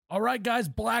All right, guys,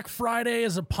 Black Friday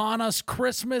is upon us.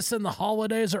 Christmas and the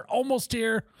holidays are almost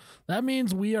here. That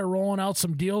means we are rolling out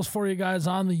some deals for you guys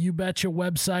on the You Betcha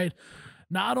website.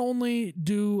 Not only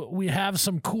do we have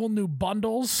some cool new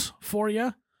bundles for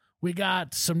you, we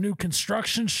got some new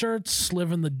construction shirts,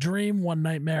 living the dream, one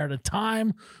nightmare at a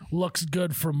time. Looks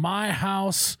good for my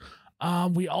house.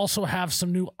 We also have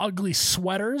some new ugly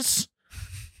sweaters.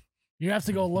 You have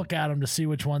to go look at them to see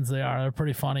which ones they are. They're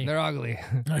pretty funny. They're ugly.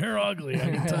 They're ugly,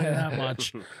 I can tell you that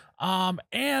much.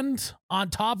 And on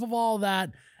top of all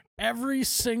that, every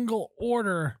single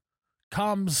order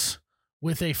comes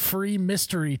with a free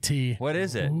mystery tee. What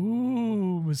is it?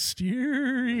 Ooh,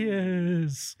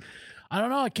 mysterious. I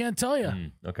don't know. I can't tell you.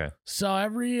 Okay. So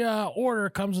every order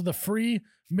comes with a free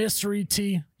mystery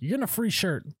tee. You're getting a free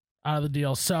shirt out of the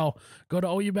deal. So go to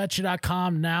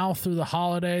oubetcha.com now through the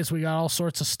holidays. We got all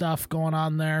sorts of stuff going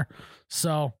on there.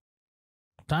 So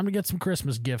time to get some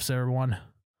Christmas gifts, everyone.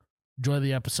 Enjoy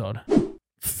the episode.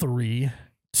 3,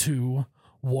 2,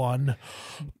 1.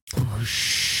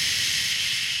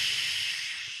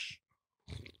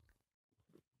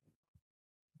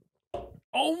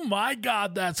 Oh my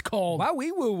God, that's cold. Wow,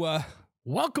 wee woo.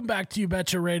 Welcome back to You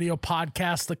Betcha Radio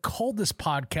Podcast, the coldest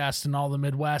podcast in all the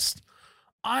Midwest.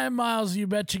 I am Miles, You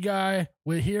Betcha guy.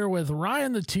 We're here with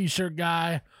Ryan, the T-shirt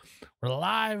guy. We're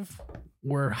live.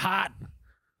 We're hot.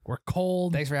 We're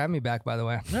cold. Thanks for having me back, by the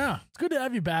way. Yeah, it's good to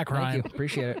have you back, Thank Ryan. you.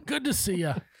 Appreciate it. Good to see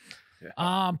you.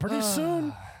 Pretty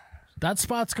soon, that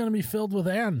spot's going to be filled with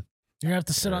Ann. You're going to have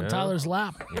to sit on Yeah. Tyler's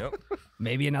lap. Yep.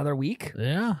 Maybe another week.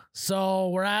 Yeah. So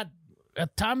we're at the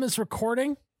time of this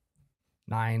recording,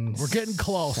 9. We're getting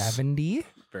close. 70.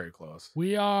 Very close.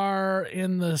 we are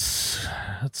in this.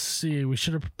 Let's see. We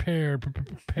should have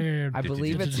prepared. I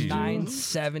believe it's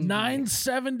 970.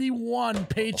 971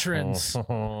 patrons.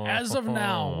 As of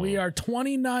now, we are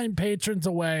 29 patrons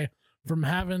away from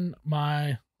having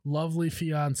my lovely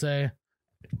fiance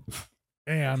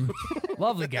Ann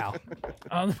Lovely gal.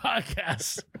 on the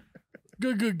podcast.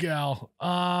 Good gal.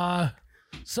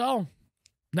 So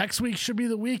next week should be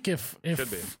the week if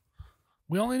Should be.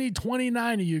 we only need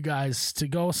 29 of you guys to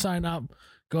go sign up.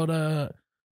 Go to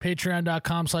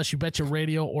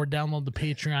patreon.com/YouBetchaRadio or download the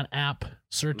Patreon app.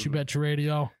 Search You Betcha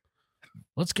Radio.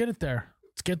 Let's get it there.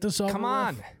 Let's get this over Come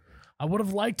on. with. I would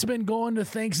have liked to been going to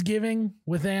Thanksgiving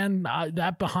with Ann,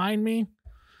 that behind me.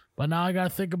 But now I got to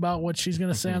think about what she's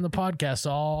going to say on the podcast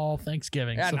all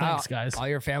Thanksgiving. Yeah, so now thanks, guys. All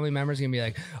your family members are going to be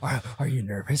like, are you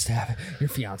nervous to have your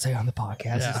fiance on the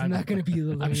podcast? Yeah, Isn't that going to be a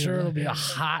little... I'm sure it'll be a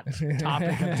hot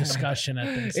topic of discussion at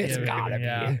Thanksgiving. It's gotta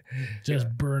yeah. be. Just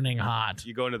burning hot.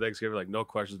 You go into Thanksgiving like no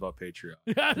questions about Patreon.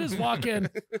 Yeah, just walk in.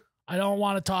 I don't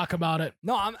want to talk about it.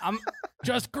 No, I'm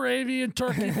Just gravy and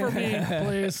turkey for me,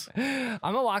 please. I'm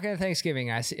gonna walk into Thanksgiving.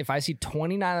 If I see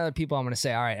 29 other people, I'm gonna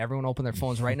say, all right, everyone open their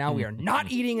phones right now. We are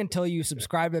not eating until you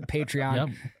subscribe to Patreon. Yep.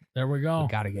 There we go.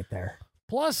 Gotta get there.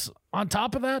 Plus, on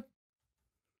top of that,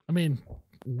 I mean,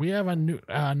 we have a new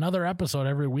another episode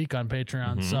every week on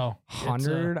Patreon. Mhm. So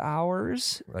 100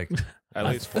 hours. Like At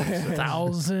least 46.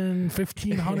 1,000,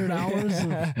 1,500 hours.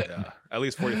 Yeah. At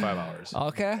least 45 hours.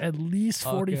 Okay. At least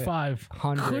Okay. 45.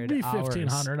 100 Could be hours.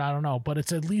 1,500. I don't know, but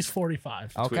it's at least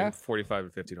 45. Okay. Between 45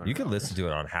 and 1,500. you can listen to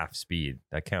it on half speed.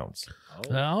 That counts.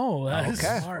 Oh, that is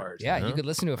Okay. smart. Yeah, Yeah. you could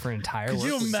listen to it for an entire Could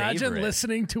you work week. imagine savor it.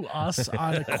 listening to us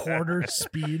on a quarter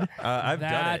speed I've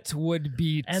done it. That would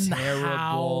be and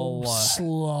terrible. how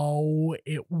slow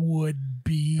it would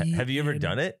be? Have you ever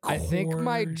done it? I think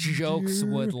my jokes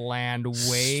would land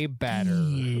way better.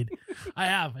 Speed. I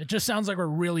have. It just sounds like we're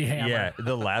really hammered. Yeah,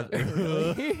 the last.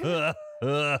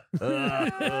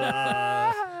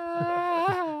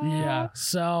 Yeah.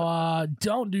 So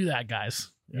don't do that,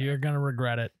 guys. Yeah. You're gonna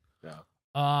regret it.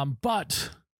 Yeah. But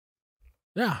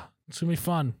yeah, it's gonna be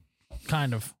fun,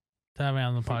 kind of, to have me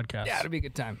on the podcast. Yeah, it'll be a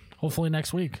good time. Hopefully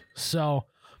next week. So,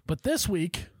 but this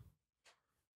week,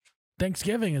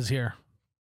 Thanksgiving is here.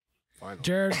 Finally.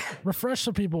 Jared, refresh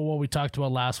the people what we talked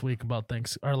about last week about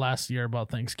last year about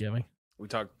Thanksgiving. We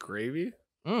talked gravy.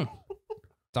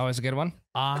 It's always a good one.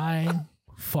 I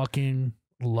fucking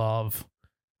love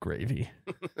gravy.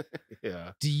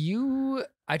 Yeah. Do you?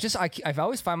 I've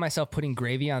always found myself putting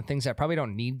gravy on things that probably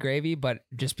don't need gravy, but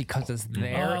just because it's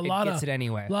there, a it lot gets of- it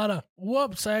anyway. A lot of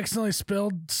whoops, I accidentally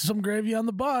spilled some gravy on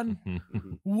the bun.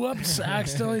 Whoops, I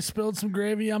accidentally spilled some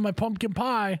gravy on my pumpkin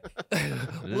pie.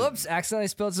 Whoops! Accidentally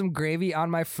spilled some gravy on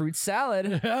my fruit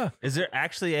salad. Yeah. Is there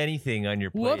actually anything on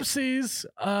your plate? Whoopsies.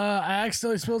 I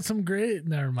accidentally spilled some gravy.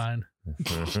 Never mind.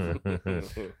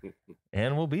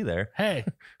 And we'll be there. Hey,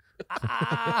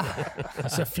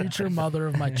 that's a future mother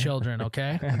of my children,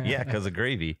 okay? Yeah, because of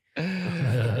gravy.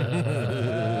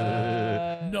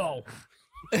 No.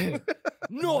 No,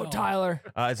 No. Tyler.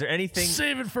 Is there anything?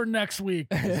 Save it for next week.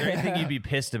 Is there anything you'd be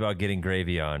pissed about getting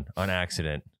gravy on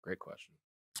accident? Great question.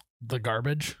 The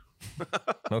garbage.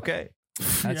 Okay.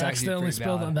 That's you actually accidentally pretty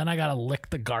spilled it, valid. and then I gotta lick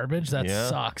the garbage. That Yeah.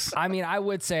 sucks. I mean, I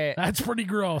would say That's pretty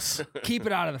gross. keep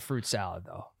it out of the fruit salad,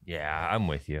 though. Yeah, I'm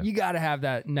with you. You got to have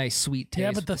that nice sweet taste.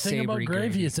 Yeah, but the with thing about savory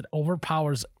gravy is it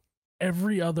overpowers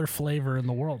every other flavor in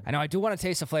the world. I know. I do want to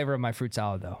taste the flavor of my fruit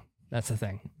salad, though. That's the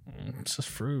thing. It's just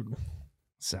fruit.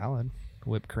 Salad,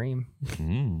 whipped cream,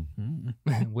 Mm.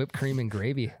 whipped cream and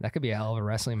gravy. That could be a hell of a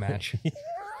wrestling match.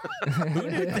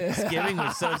 Thanksgiving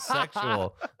was so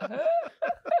sexual.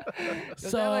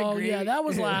 So yeah, that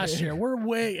was last year. We're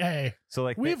hey, So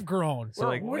like we've grown. So,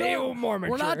 like, we're way not, more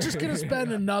we're not mature. just gonna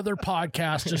spend another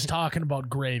podcast just talking about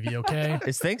gravy. Okay,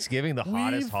 is Thanksgiving the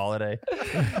hottest We've- holiday?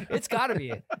 It's got to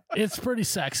be. it's pretty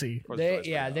sexy. Of course it's always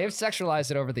Yeah, been they've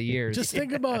sexualized it over the years. Just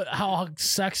think about how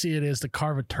sexy it is to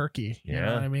carve a turkey. You know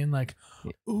Yeah. what I mean? Like,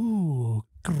 ooh,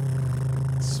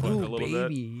 sweat a Ooh, little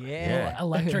baby, bit. yeah.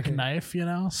 electric knife. You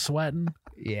know, sweating.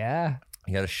 Yeah.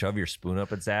 You got to shove your spoon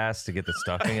up its ass to get the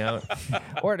stuffing out.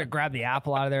 Or to grab the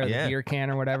apple out of there, or Yeah. the beer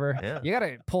can or whatever. Yeah. You got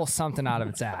to pull something out of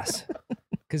its ass.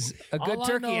 Because a good All I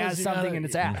turkey know has is you something gotta- in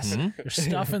its ass. Mhm. You're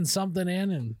stuffing something in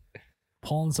and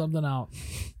pulling something out.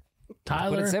 Put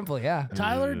Tyler, it simple, yeah.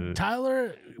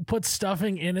 Tyler puts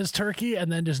stuffing in his turkey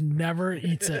and then just never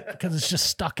eats it because it's just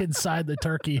stuck inside the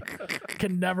turkey.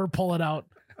 Can never pull it out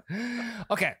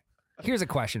Okay, here's a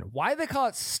question. Why do they call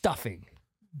it stuffing?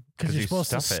 because 'Cause you're you supposed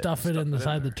to stuff it. stuff it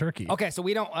inside the turkey. Okay, so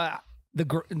we don't.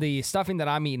 The stuffing that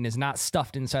I'm eating is not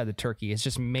stuffed inside the turkey. It's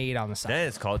just made on the side. Then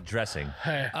it's called dressing.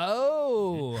 Hey,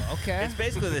 Oh, okay. It's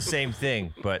basically the same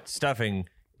thing, but stuffing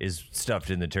is stuffed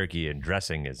in the turkey and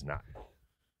dressing is not.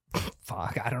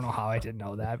 Fuck, I don't know how I didn't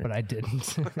know that, but I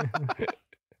didn't.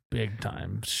 big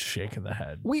time shake of the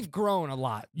head, We've grown a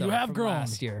lot. You though, have from grown.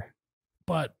 last year.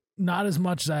 but not as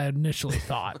much as I initially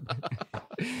thought.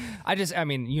 I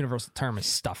mean, universal term is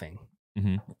stuffing.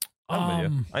 Mm-hmm. I'm with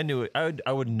you. Um, I knew it.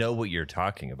 I would know what you're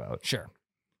talking about. Sure.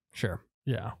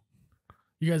 yeah,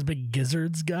 you guys big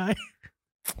gizzards guy?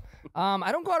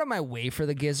 I don't go out of my way for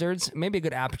the gizzards. Maybe a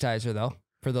good appetizer though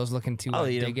for those looking to I'll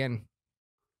eat dig in.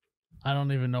 I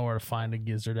don't even know where to find a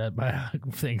gizzard at by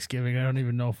Thanksgiving. I don't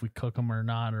even know if we cook them or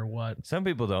not or what. Some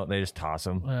people don't. They just toss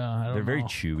them. Yeah, I don't They're very know.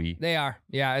 chewy. They are.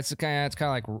 Yeah, it's kind of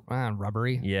like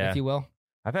rubbery, Yeah. if you will.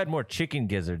 I've had more chicken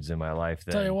gizzards in my life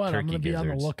than Tell you what, I'm turkey gonna be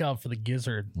gizzards. on the lookout for the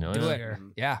gizzard. No, Do yeah. it.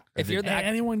 Yeah. If Is you're it- Hey, that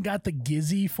anyone got the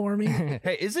gizzy for me?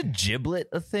 Hey, is a giblet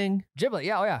a thing? giblet,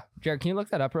 yeah, oh yeah. Jared, can you look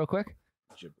that up real quick?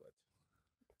 Giblet.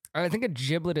 I think a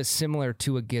giblet is similar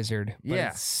to a gizzard. But Yeah.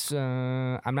 it's,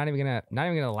 I'm not even gonna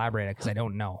elaborate it because I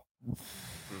don't know.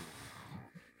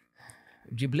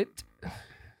 Giblet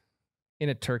in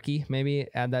a turkey, maybe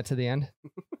add that to the end.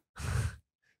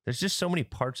 There's just so many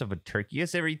parts of a turkey. You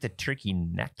guys ever eat the turkey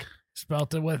neck?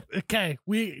 Spelt it with okay.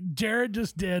 Jared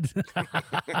just did.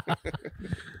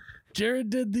 Jared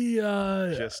did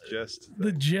the Just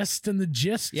the gist and the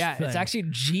gist. Yeah, it's thing. actually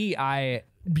GI.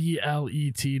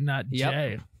 BLET, not Yep.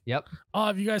 J. Yep. Oh,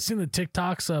 have you guys seen the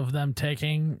TikToks of them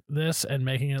taking this and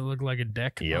making it look like a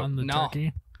dick Yep. on the No.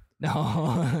 turkey? No.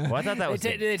 Well, I thought that was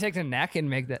Did they take the neck and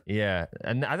make that? Yeah,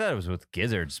 and I thought it was with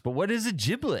gizzards. But what is a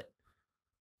giblet?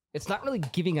 It's not really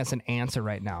giving us an answer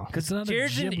right now. Because It's not a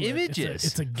Jared's in giblet, images.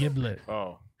 It's a giblet.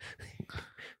 Oh.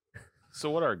 So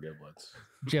what are giblets?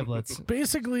 Giblets.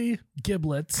 Basically,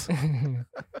 giblets.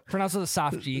 Pronounce with a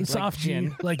soft G. Soft like G,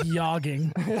 gin. like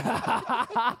yogging.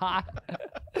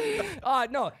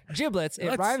 No, giblets. It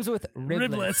That's rhymes with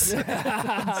Riblets.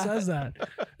 riblets. It says that.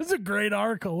 This is a great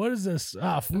article. What is this?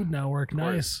 Food Network. Of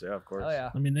course. Nice. Yeah, of course. Oh yeah.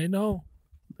 I mean, they know.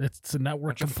 It's a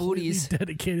network Bunch of completely foodies.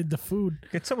 dedicated to food.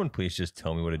 Could someone please just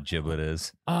tell me what a giblet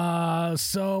is?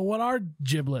 So what are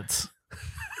giblets?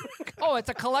 Oh, it's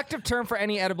a collective term for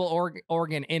any edible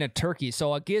organ in a turkey.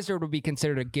 So a gizzard would be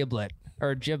considered a giblet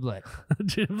or a giblet.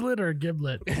 Giblet or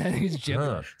giblet? I think it's giblet.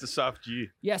 Huh. It's a soft G.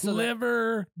 Yeah. So the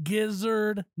Liver,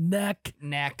 gizzard, neck,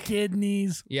 neck.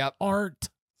 kidneys, Yep. art.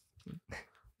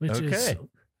 Which is Okay.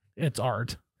 it's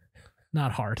art,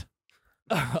 not heart.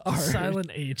 Art. Silent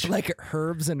H. Like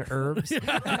herbs and herbs.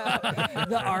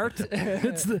 The art.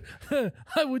 It's the.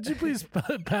 Would you please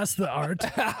pass the art?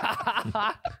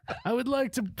 I would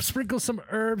like to sprinkle some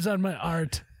herbs on my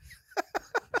art.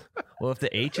 Well, if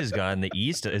the H is gone, the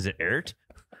E is it ert?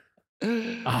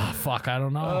 Ah, fuck, I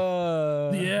don't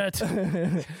know. The et.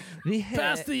 The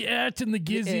Pass the et and the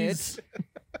gizzies.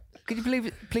 Could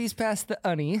you please pass the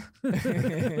honey?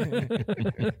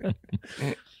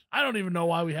 I don't even know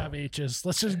why we have H's.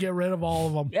 Let's just get rid of all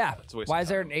of them. Yeah. It's a waste Why of is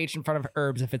there an H in front of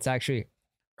herbs if it's actually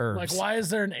herbs? Like, why is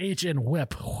there an H in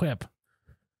whip? Whip.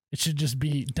 It should just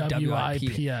be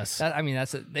WIPS.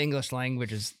 That's the English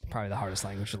language is probably the hardest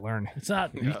language to learn. It's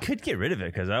not. You could get rid of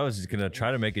it because I was going to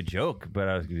try to make a joke, but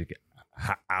I was going to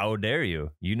how dare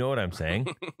you? You know what I'm saying?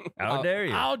 How dare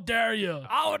you? How dare you?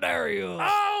 How dare you?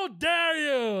 How dare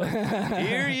you?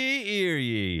 Ear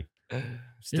ye.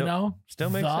 Still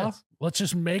makes sense. Let's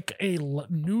just make a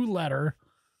new letter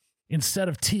instead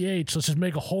of TH. Let's just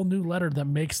make a whole new letter that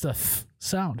makes the th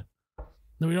sound.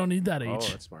 No, we don't need that Oh, H.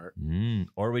 that's smart.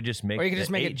 Or we just make Or you can the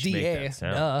just make it H make DA. that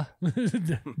sound.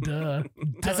 Duh. Duh.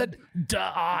 Pass it.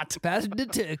 Dot. Pass the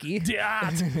turkey.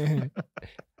 Dot.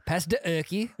 Pass the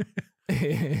turkey.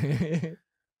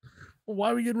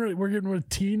 Why are we getting rid? We're getting rid of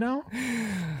T now.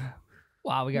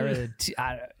 Wow, we got rid of the T.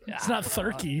 It's not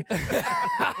turkey.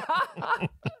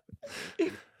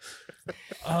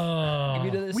 Give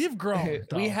me to this. We've grown.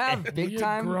 though. We have big We have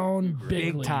time. grown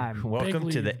Big bigly. time. Welcome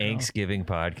Bigly to the we've grown. Thanksgiving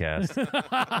podcast.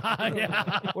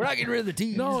 Yeah. We're not getting rid of the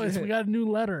T's. No, we got a new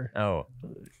letter. Oh,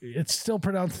 It's still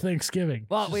pronounced Thanksgiving.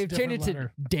 Well, It's we've just a changed it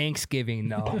different to Thanksgiving,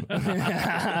 though.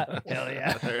 Hell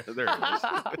yeah. There it is.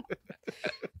 letter.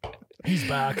 He's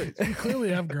back. We clearly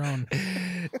have grown.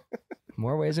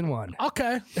 More ways than one.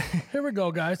 Okay, here we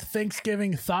go, guys.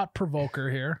 Thanksgiving thought provoker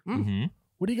here. mm-hmm.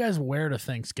 What do you guys wear to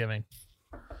Thanksgiving?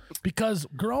 Because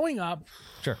growing up,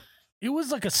 Sure. it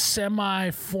was like a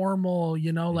semi-formal,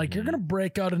 like you're gonna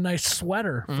break out a nice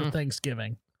sweater for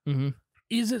Thanksgiving. Mm-hmm.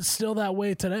 Is it still that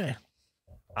way today?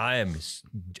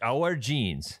 I'll wear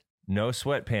jeans, no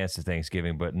sweatpants to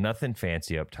Thanksgiving, but nothing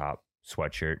fancy up top.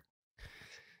 Sweatshirt.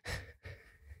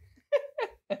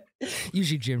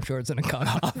 Usually gym shorts and a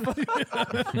cutoff.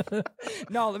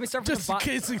 No, let me start from Just the in bottom.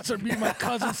 case me and my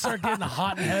cousins start getting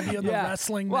hot and heavy on the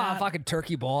wrestling Well, mat. fucking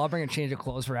turkey bowl. I'll bring a change of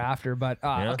clothes for after. But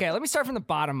Yeah. okay, let me start from the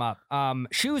bottom up.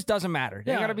 Shoes doesn't matter.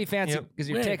 They Yeah. gotta be fancy Yep. because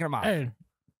you're Hey, taking them off. Hey,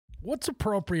 what's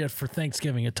appropriate for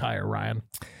Thanksgiving attire, Ryan?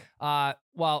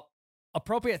 Well,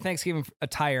 appropriate Thanksgiving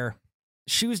attire.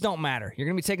 Shoes don't matter. You're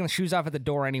gonna be taking the shoes off at the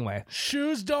door anyway.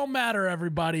 Shoes don't matter,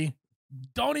 everybody.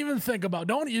 Don't even think about.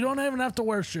 You don't even have to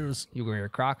wear shoes. You wear your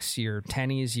Crocs, your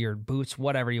tennies, your boots,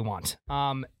 whatever you want.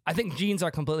 I think jeans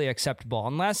are completely acceptable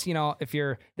unless if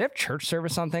they have church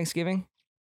service on Thanksgiving.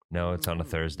 No, it's on a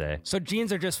Thursday. So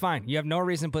jeans are just fine. You have no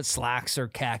reason to put slacks or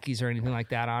khakis or anything like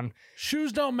that on.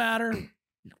 Shoes don't matter.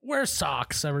 Wear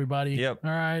socks, everybody. Yep. All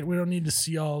right. We don't need to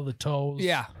see all the toes.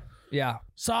 Yeah.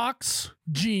 Socks,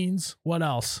 jeans. What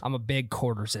else? I'm a big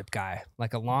quarter zip guy,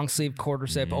 like a long sleeve quarter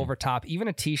zip over top, even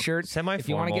a t-shirt. Semi-formal. If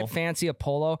you want to get fancy, a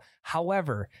polo.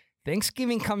 However,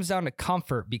 Thanksgiving comes down to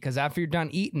comfort because after you're done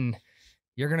eating,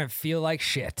 you're going to feel like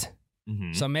shit.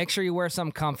 Mhm. So make sure you wear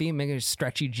something comfy, maybe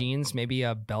stretchy jeans, maybe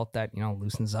a belt that,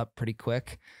 loosens up pretty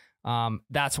quick.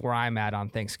 That's where I'm at on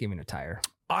Thanksgiving attire.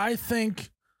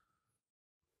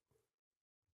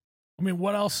 I mean,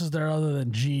 what else is there other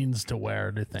than jeans to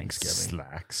wear to Thanksgiving?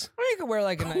 Slacks. Or you could wear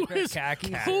like a nice pair of is-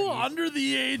 khakis. Who under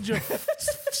the age of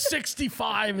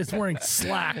 65 is wearing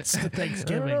slacks to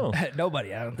Thanksgiving? know.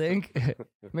 Nobody, I don't think.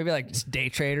 Maybe like just day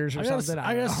traders or something.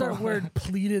 I gotta start wearing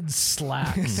pleated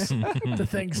slacks to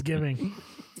Thanksgiving.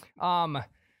 I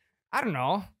don't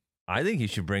know. I think you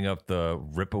should bring up the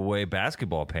rip away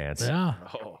basketball pants. Yeah.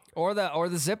 Oh, Or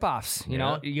the zip offs. You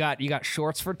know, you got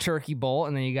shorts for turkey bowl,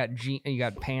 and then you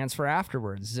got pants for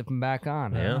afterwards. Zip them back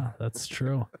on. Yeah. That's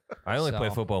true. I only play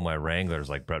So- football in my Wranglers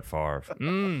like Brett Favre.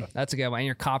 That's a good one. And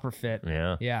your copper fit.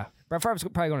 Yeah, Yeah. Brett Favre's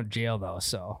probably going to jail though.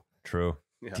 So true.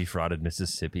 Yeah. Defrauded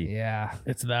Mississippi. yeah.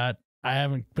 It's that. I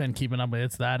haven't been keeping up, but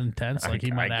it's that intense. Like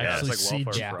he I might guess. actually it's see. like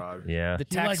welfare Yeah. fraud. Yeah. The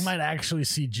He like text. might actually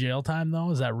see jail time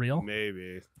though. Is that real?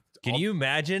 Maybe. Can you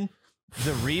imagine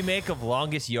the remake of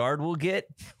Longest Yard we'll get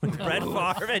with Brett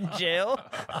Favre in jail?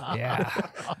 Yeah.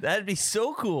 That'd be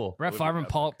so cool. Brett Favre and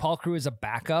Paul Crewe is a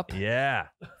backup. Yeah.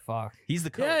 Fuck. He's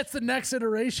the coach. Yeah, it's the next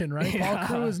iteration, right? Yeah. Paul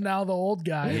Crewe is now the old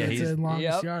guy. Yeah, that's he's- in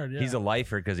Longest Yep. Yard. Yeah. He's a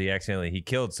lifer because he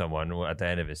killed someone at the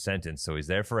end of his sentence. So he's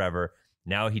there forever.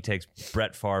 Now he takes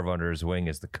Brett Favre under his wing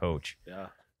as the coach. Yeah.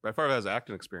 Brett Favre has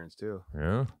acting experience too.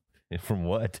 Yeah. From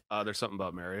what? There's something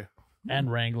about Mary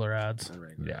and Wrangler ads. and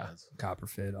Wrangler Yeah. ads. Copper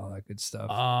fit, all that good stuff.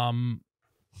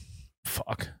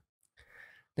 Fuck.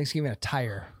 Thanksgiving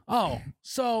attire. Oh,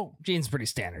 so Jeans pretty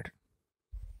standard.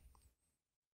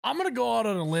 I'm gonna go out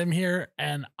on a limb here,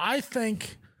 and I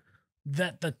think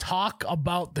that the talk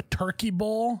about the turkey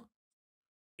bowl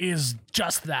is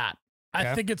just that. I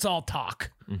Okay. think it's all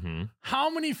talk. Mm-hmm. How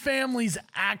many families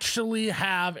actually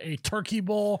have a turkey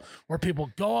bowl where people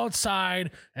go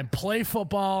outside and play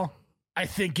football? I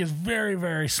think is very,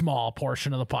 very small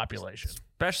portion of the population.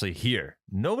 Especially here.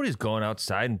 Nobody's going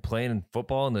outside and playing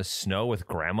football in the snow with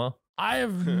grandma. I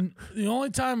have the only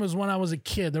time was when I was a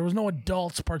kid. There was no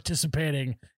adults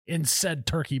participating in said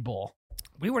turkey bowl?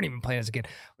 We weren't even playing as a kid.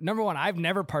 Number one, I've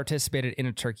never participated in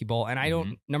a turkey bowl. And I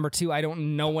don't, number two, I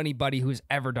don't know anybody who's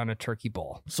ever done a turkey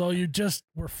bowl. So you just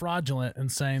were fraudulent in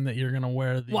saying that you're going to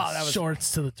wear these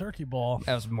shorts to the turkey bowl.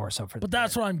 That was more so for But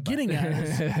that's what I'm getting at.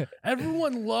 Is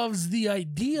everyone loves the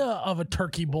idea of a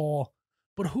turkey bowl,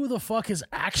 but who the fuck is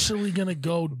actually going to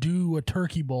go do a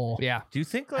turkey bowl? Yeah. Do you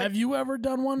think like Have you ever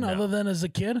done one No. other than as a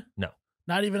kid? No.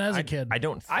 Not even as a kid. I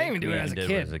don't think I didn't even do we it as a did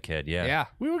kid. As a kid, yeah. Yeah.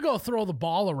 We would go throw the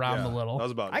ball around a little. That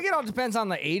was about I get all depends on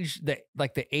the age, the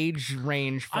age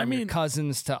range from your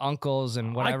cousins to uncles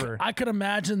and whatever. I could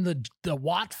imagine the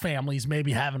Watt families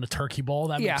maybe having a turkey bowl.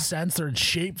 That Yeah. makes sense. They're in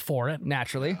shape for it.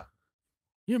 Naturally.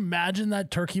 You imagine that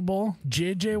turkey bowl?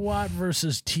 JJ Watt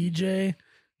versus TJ,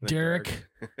 Derek,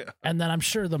 and then I'm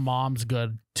sure the mom's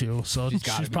good too. So she's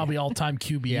gotta be. probably all-time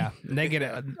QB. Yeah. And they get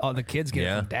it. All the kids get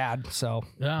it from dad. So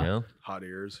Yeah. Yeah. hot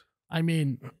ears. I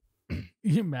mean,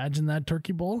 you imagine that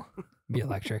turkey bowl? be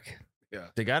electric. Yeah.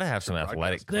 They got to have some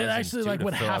athletic. They cousins, actually too, like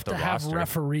would fill out have the to have roster.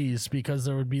 referees because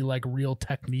there would be like real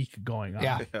technique going on.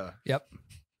 Yeah. Yeah. Yep.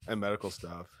 And medical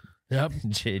stuff. Yep.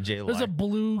 JJ There's a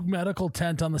blue medical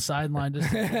tent on the sideline.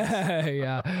 Just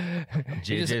Yeah.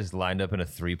 JJ's lined up in a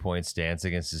 3-point stance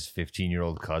against his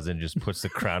 15-year-old cousin, just puts the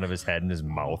crown of his head in his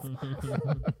mouth.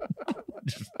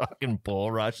 Just fucking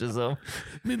bull rushes him.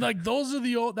 I mean, like those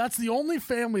are that's the only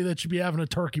family that should be having a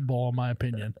turkey bowl, in my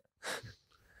opinion.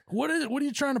 What are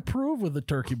you trying to prove with the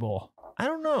turkey bowl? I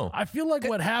don't know. I feel like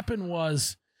what happened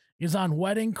is on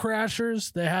Wedding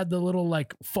Crashers, they had the little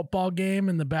like football game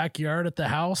in the backyard at the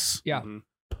house. Yeah. Mhm.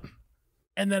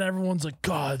 And then everyone's like,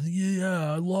 God,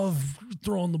 yeah, I love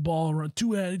throwing the ball around.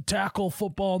 Two-handed tackle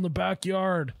football in the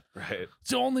backyard. Right. It's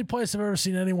the only place I've ever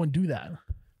seen anyone do that.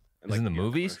 And Isn't the beer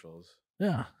movies? commercials.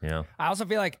 Yeah. Yeah. I also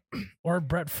feel like Or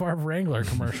Brett Favre Wrangler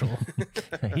commercial.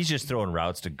 He's just throwing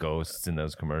routes to ghosts in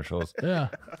those commercials. Yeah.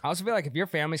 if your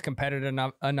family's competitive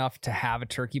enough to have a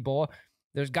turkey bowl,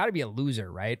 there's got to be a loser,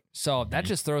 right? So that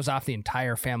just throws off the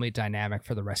entire family dynamic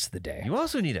for the rest of the day. You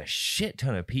also need a shit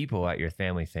ton of people at your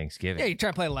family Thanksgiving. Yeah, you try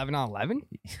to play 11 on 11.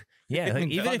 Yeah, like,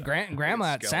 even if Grandma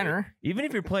at Skelly. center. even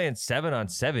if you're playing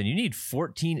 7-on-7, you need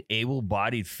 14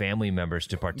 able-bodied family members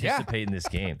to participate in this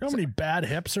game. You know how many bad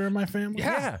hips are in my family?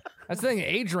 Yeah. That's the thing,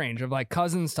 age range of like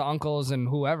cousins to uncles and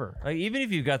whoever. Like, even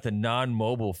if you've got the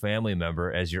non-mobile family member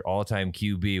as your all-time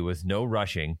QB with no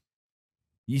rushing,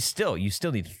 you still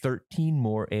need 13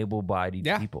 more able-bodied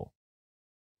Yeah. people.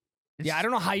 Yeah, I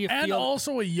don't know how you And feel.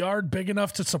 also a yard big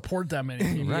enough to support that many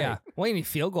people. Yeah. Well, you need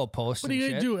field goal posts. What are and you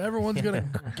gonna shit.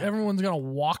 do? Everyone's gonna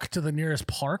walk to the nearest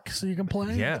park so you can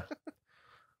play. Yeah.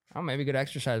 Oh, maybe good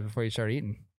exercise before you start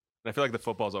eating. And I feel like the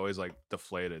football's always like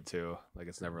deflated too. Like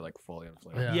it's never like fully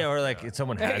inflated. Yeah. Yeah, or like if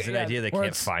someone has an Yeah. idea they Or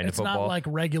can't find a it's football. not like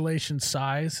regulation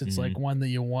size. It's like one that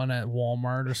you won at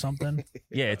Walmart or something.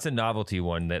 Yeah, it's a novelty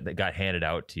one that got handed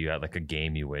out to you at like a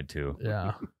game you went to.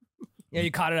 Yeah. Yeah,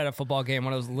 you caught it at a football game,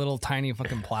 one of those little tiny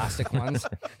fucking plastic ones.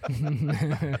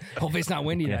 Hopefully it's not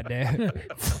windy that day.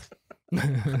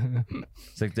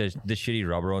 It's like the shitty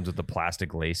rubber ones with the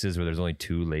plastic laces where there's only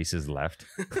 2 laces left.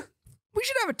 We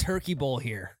should have a turkey bowl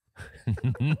here.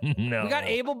 No. We got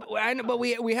able, I know, but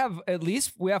we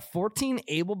have 14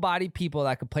 able-bodied people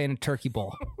that could play in a turkey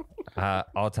bowl.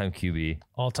 All-time QB.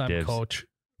 All-time Dibs. coach.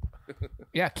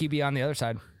 Yeah, QB on the other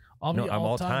side. I'll No, be I'm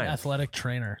all-time all-time. athletic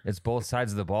trainer. It's both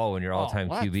sides of the ball when you're all-time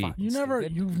what? QB. Fuck.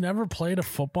 You've never played a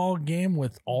football game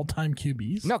with all-time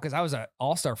QBs? No, because I was an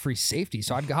all-star free safety,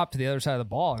 so I'd hop to the other side of the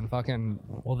ball and fucking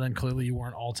Well, then clearly you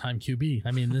weren't all-time QB.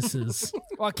 I mean, this is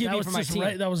well that QB was for my just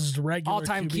team. that was just regular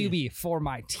All-time QB for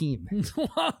my team.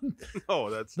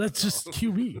 Oh, that's That's just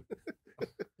QB.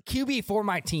 QB for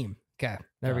my team. Okay,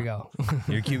 there we go.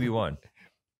 You're QB1.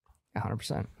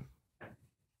 100%.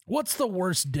 What's the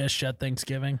worst dish at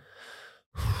Thanksgiving?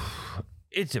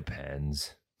 It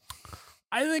depends.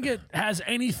 I think it has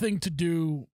anything to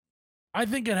do. I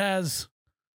think it has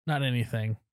not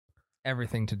anything.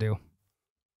 Everything to do.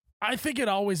 I think it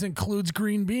always includes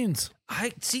green beans.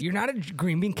 I see. You're not a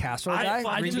green bean casserole guy?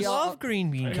 I green, just bean love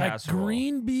green bean Like, casserole.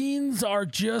 green beans are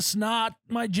just not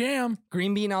my jam.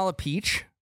 green bean a la peach.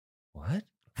 What?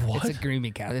 What? It's a green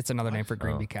bean casserole. It's another name for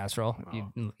green Oh. bean casserole.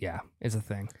 Yeah, it's a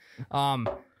thing.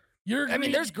 You're. I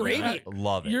mean, there's gravy.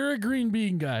 Love it. You're a green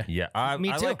bean guy. Yeah, I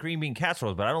Me too. like green bean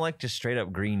casseroles, but I don't like just straight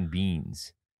up green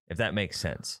beans. If that makes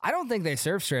sense. I don't think they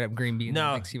serve straight up green beans. No.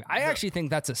 on Thanksgiving. I actually think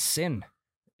that's a sin.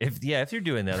 If you're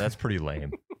doing that, that's pretty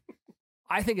lame.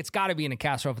 I think it's got to be in a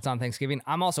casserole if it's on Thanksgiving.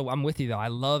 I'm with you though. I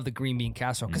love the green bean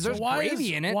casserole because there's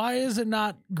gravy in it. Why is it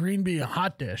not green bean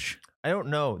hot dish? I don't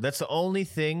know. That's the only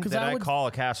thing 'Cause that I I would- call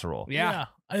a casserole. Yeah.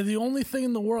 The only thing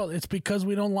in the world. It's because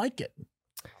we don't like it.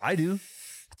 I do.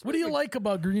 What do you like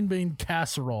about green bean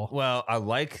casserole? Well, I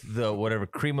like the whatever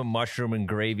cream of mushroom and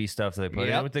gravy stuff that they put in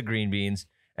Yep. with the green beans.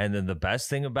 And then the best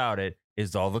thing about it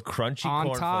is all the crunchy On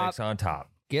cornflakes top. on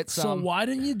top. Get So some. why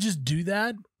didn't you just do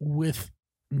that with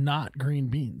not green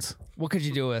beans? What could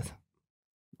you do with?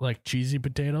 Like cheesy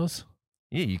potatoes?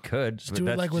 Yeah, you could. Just but do it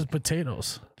that's like with just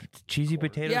potatoes. cheesy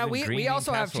potatoes. Yeah, and we green bean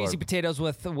also have casserole. cheesy potatoes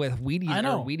with Wheaties I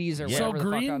know. or Wheaties or So whatever the fuck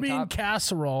green on bean top.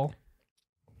 casserole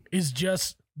is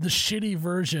just the shitty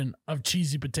version of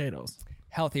cheesy potatoes.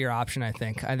 Healthier option, I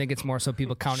think. I think it's more so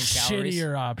people counting calories.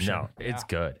 Shittier option. No, it's Yeah.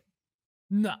 good.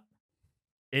 No.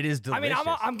 It is I delicious.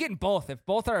 mean, I'm getting both. If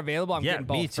both are available, I'm Yeah, getting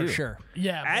both me for too. sure.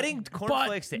 Yeah. Adding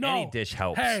cornflakes to any dish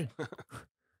helps. Hey.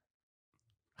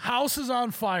 House is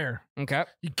on fire. Okay.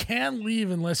 You can't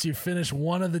leave unless you finish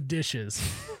one of the dishes.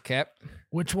 Okay.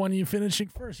 Which one are you finishing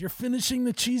first? You're finishing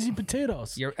the cheesy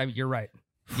potatoes. You're right.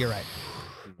 You're right.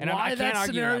 And I Why can't that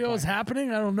argue scenario that is point.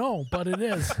 happening, I don't know, but it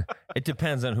is. It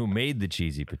depends on who made the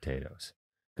cheesy potatoes.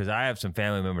 Because I have some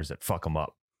family members that fuck them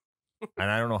up.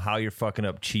 And I don't know how you're fucking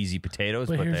up cheesy potatoes,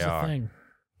 But but here's they the are. thing.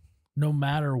 No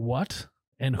matter what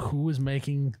and who is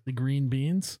making the green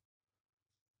beans,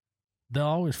 they'll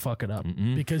always fuck it up.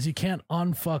 Mm-mm. Because you can't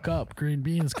unfuck up green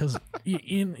beans because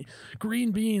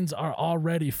green beans are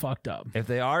already fucked up. If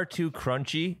they are too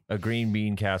crunchy, a green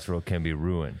bean casserole can be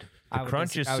ruined. The I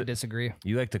crunch is. I would disagree.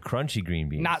 You like the crunchy green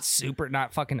beans?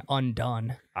 Not fucking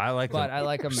undone, I like but the, I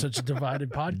like them. Such a divided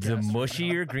podcast. the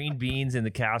mushier green beans in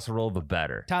the casserole, the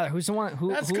better. Tyler, who's the one who?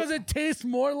 That's who- because it tastes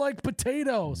more like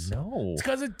potatoes. No, It's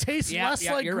because it tastes less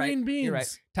like you're green right. beans. You're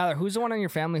right. Tyler, who's the one in your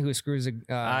family who screws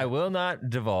a? I will not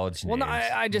divulge. Well, no, names.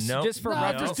 I just- Nope. just for No,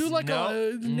 reference. just do like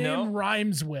a name no.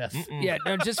 rhymes with. Yeah,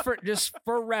 no, just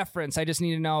for reference, I just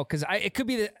need to know because it could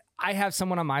be that I have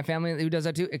someone on my family who does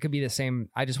that too. It could be the same.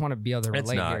 I just want to be able to relate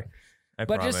It's not. here. I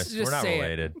But promise. just We're not say it.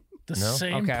 related. The No?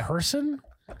 same Okay. person?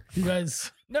 You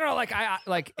guys. No, like I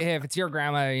like if it's your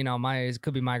grandma, you know, it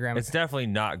could be my grandma. It's definitely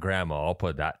not grandma. I'll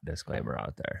put that disclaimer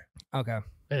out there. Okay,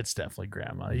 It's definitely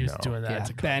grandma. He was No. doing that yeah.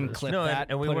 to cover Ben this. clip No, that.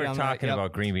 and we put it weren't on the- talking yep.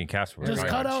 about green bean casserole. We're Just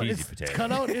talking cut about out. cheesy It's potatoes.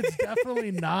 cut out. It's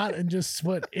definitely not, and just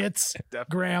put it's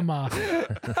grandma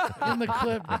in the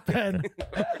clip. Ben.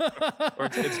 Or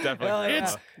it's definitely Hell yeah.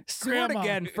 It's Screw it grandma.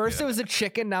 again. First it was a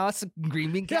chicken, now it's a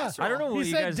green bean Yeah. casserole. I don't know He what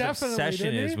you said guys' definitely, obsession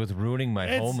didn't is he? with ruining my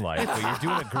It's- home life, but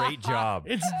you're doing a great job.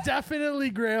 It's definitely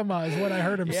grandma, is what I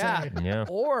heard him Yeah. say. Yeah.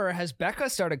 Or has Becca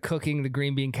started cooking the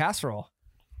green bean casserole?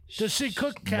 Does she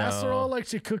cook casserole like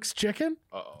she cooks chicken?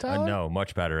 Uh-oh. Tyler? No,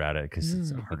 much better at it because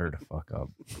it's harder to fuck up.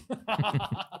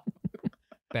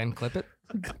 Ben, clip it.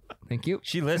 Thank you.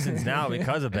 She listens now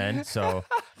because of Ben, so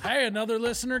Hey, another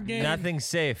listener gained. nothing's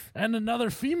safe. And another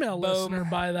female Boom. listener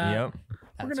by that. Yep.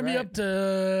 We're That's going to be right. up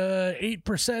to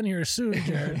 8% here soon,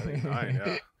 Jared.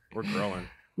 Yeah. We're growing.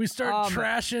 We start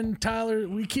trashing Tyler.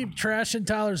 We keep trashing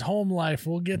Tyler's home life.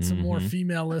 We'll get some more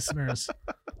female listeners.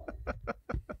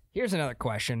 Here's another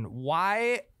question.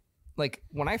 Why, like,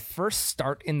 when I first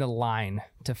start in the line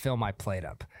to fill my plate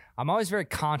up, I'm always very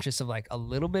conscious of like a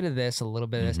little bit of this, a little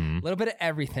bit of this, a little bit of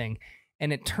everything.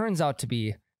 And it turns out to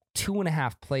be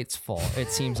 2.5 plates full, it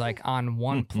seems like, on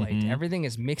one plate. Everything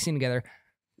is mixing together.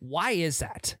 Why is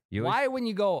that? You Why, when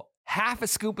you go half a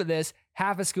scoop of this,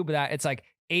 half a scoop of that, it's like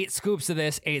 8 scoops of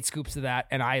this, 8 scoops of that,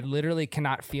 and I literally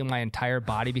cannot feel my entire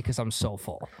body because I'm so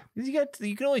full. You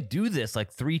can only do this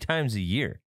like 3 times a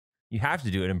year. You have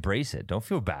to do it. Embrace it. Don't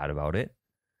feel bad about it.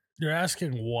 You're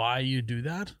asking why you do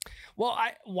that? Well,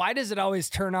 why does it always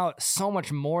turn out so much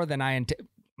more than I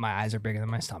my eyes are bigger than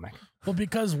my stomach. Well,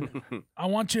 because I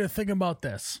want you to think about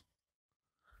this.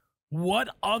 What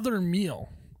other meal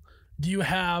do you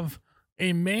have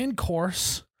a main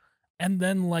course and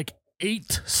then like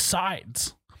 8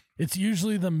 sides? It's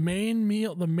usually the main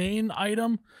meal, the main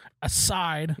item, a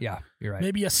side, Yeah, you're right.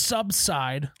 maybe a sub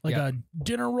side, like Yeah. a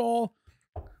dinner roll,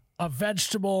 a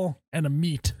vegetable, and a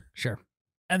meat. Sure.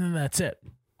 And then that's it.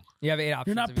 You have 8 options.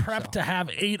 You're not of each, prepped so- to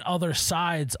have 8 other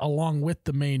sides along with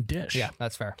the main dish. Yeah,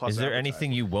 that's fair. Plus Is there appetizer.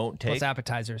 anything you won't take? Plus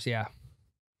appetizers, yeah.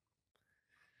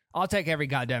 I'll take every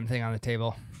goddamn thing on the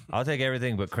table. I'll take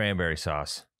everything but cranberry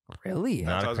sauce. Really?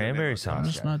 Not I a was gonna cranberry name it. I'm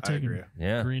sauce. just not I taking agree.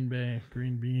 Yeah. green bay,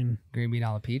 green bean. Green bean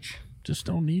a la peach. Just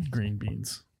don't need green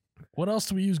beans. What else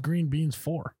do we use green beans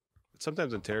for?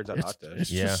 Sometimes it tears on It's, hot dish.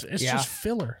 it's Yeah. just it's Yeah. just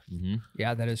filler. Mm-hmm.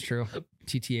 Yeah, that is true.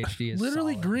 TTHD is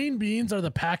Literally, solid. green beans are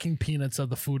the packing peanuts of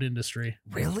the food industry.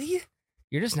 Really?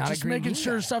 You're just not Just a green making bean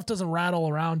sure guy. stuff doesn't rattle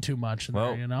around too much in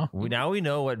Well, there, you know? Now we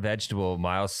know what vegetable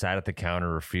Miles sat at the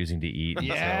counter refusing to eat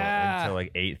Yeah. until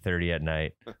like 8:30 at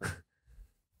night.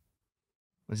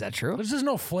 Is that true? There's just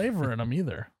no flavor in them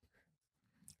either.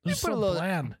 They're put a so little-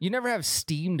 bland. You never have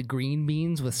steamed green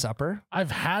beans with supper?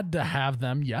 I've had to have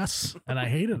them, yes, and I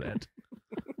hated it.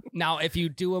 Now, if you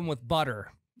do them with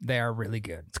butter, they are really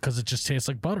good. It's because it just tastes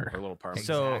like Or a butter. little parmesan.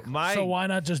 So Exactly. So why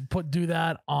not just do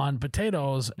that on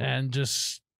potatoes and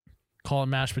just call it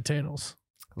mashed potatoes?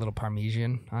 A little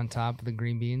Parmesan on top of the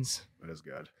green beans. It is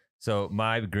good. So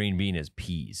my green bean is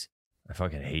peas. I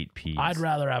fucking hate peas. I'd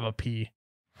rather have a pea.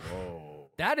 Whoa.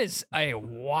 That is a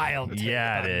wild take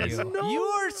Yeah, on it is. you. You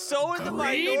are so in the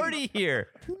Green- minority here.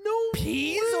 No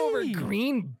Peas over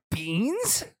green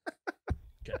beans?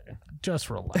 Okay, just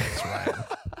relax,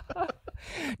 Ryan.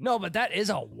 No, but that is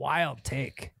a wild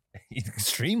take.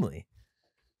 Extremely.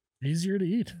 Easier to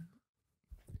eat.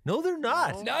 No, they're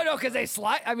not. No, because they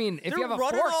slide. I mean, if They're you have a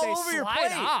running fork, all they over your slide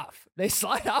plate. off. They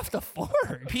slide off the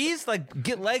fork. Peas like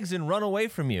get legs and run away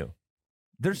from you.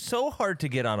 They're so hard to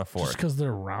get on a Just fork. because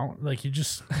they're round, like you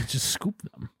just scoop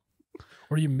them,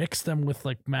 or you mix them with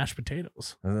like mashed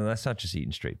potatoes. And then that's not just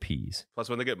eating straight peas, Plus,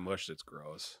 when they get mushed, it's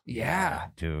gross. Yeah.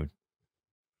 dude.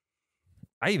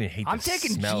 I even hate. I'm the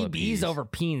taking smell of peas. GBs over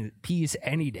peas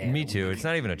any day. Me too. It's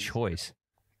not even a choice.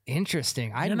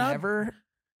 Interesting. I You're not- never.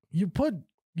 You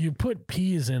put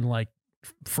peas in like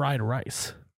fried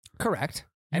rice. Correct.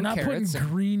 You're And not carrots. putting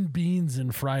green beans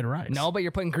in fried rice. No, but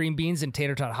you're putting green beans in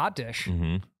tater tot hot dish.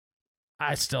 Mm-hmm.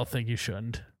 I still think you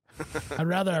shouldn't. I'd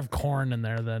rather have corn in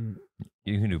there than.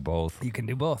 You can do both. You can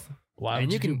do both. Why And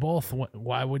would you you do can- both?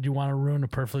 Why would you want to ruin a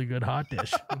perfectly good hot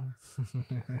dish?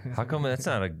 How come that's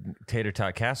not a tater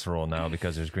tot casserole now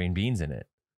because there's green beans in it?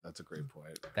 That's a great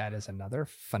point. That is another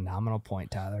phenomenal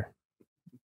point, Tyler.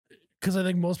 Because I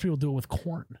think most people do it with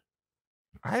corn.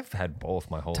 I've had both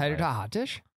my whole Tater life. tot hot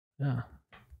dish? Yeah.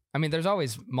 I mean, there's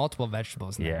always multiple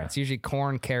vegetables in there. Yeah. It's usually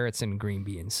corn, carrots, and green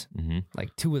beans. Mm-hmm.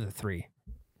 Like 2 of the 3.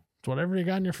 It's whatever you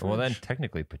got in your fridge. Well, then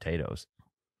technically potatoes.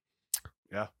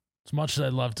 As much as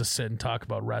I'd love to sit and talk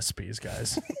about recipes,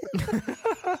 guys.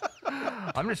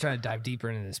 I'm just trying to dive deeper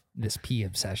into this pea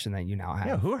obsession that you now have.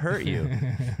 Yeah, who hurt you?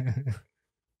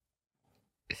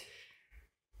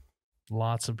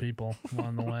 Lots of people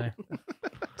along the way.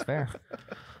 It's fair.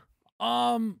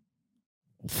 What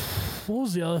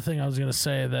was the other thing I was gonna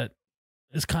say that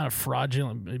is kind of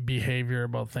fraudulent behavior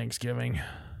about Thanksgiving?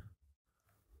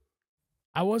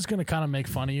 I was gonna kind of make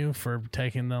fun of you for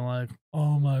taking the like,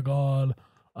 oh my god,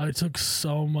 I took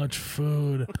so much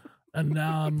food and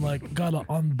now I'm like gotta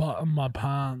unbutton my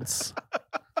pants.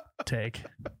 Take.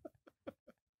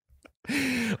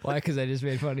 Why? Because I just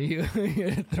made fun of you. You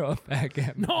had to throw it back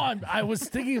at me. No, I was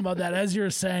thinking about that as you were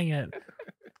saying it.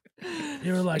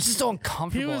 You were like, It's just so he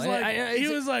uncomfortable. was like, he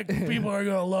was like, people are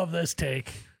gonna love this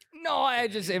take. No, I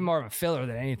just am more of a filler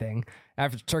than anything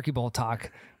after Turkey Bowl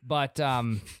talk. But I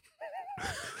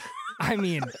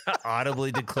mean,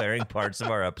 Audibly declaring parts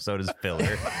of our episode as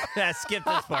filler. Skip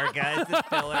this part, guys. It's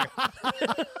filler.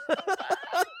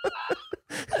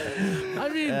 I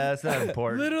mean, That's not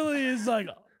important. literally, it's like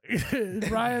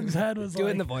Ryan's head was do it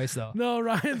like, in the voice though. no,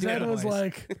 Ryan's Do it head in a was voice.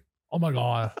 like, oh my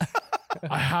god,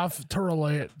 I have to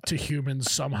relate to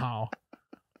humans somehow.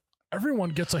 Everyone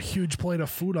gets a huge plate of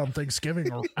food on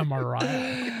Thanksgiving, or am I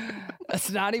right?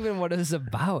 That's not even what it's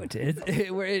about.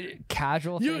 We're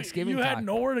casual Thanksgiving You talk. had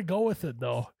nowhere to go with it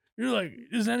though. You're like,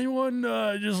 does anyone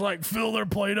just like fill their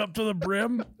plate up to the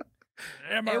brim?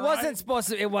 Am I It wasn't right? supposed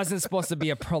to. It wasn't supposed to be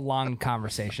a prolonged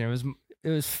conversation. It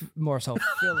was more so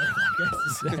filler.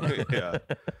 I guess. Yeah.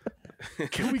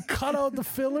 Can we cut out the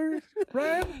filler,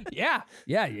 Ryan? Yeah.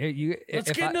 You. Let's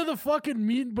if get into the fucking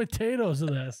meat and potatoes of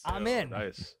this. I'm in.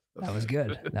 Nice. That was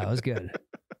good. That was good.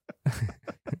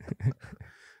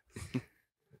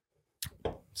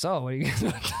 So, what do you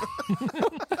guys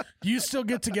Do you still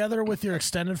get together with your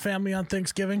extended family on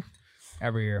Thanksgiving?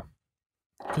 every year?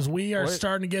 Because we are What?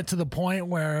 starting to get to the point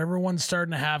where everyone's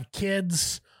starting to have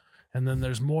kids, and then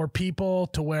there's more people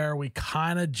to where we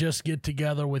kind of just get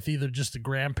together with either just the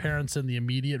grandparents and the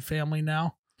immediate family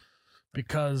now,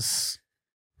 because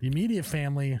the immediate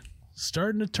family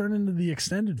starting to turn into the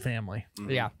extended family.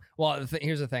 Yeah. Well,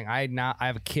 here's the thing. I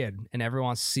have a kid, and everyone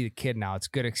wants to see the kid now. It's a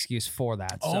good excuse for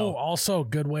that. Oh, So also a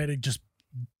good way to just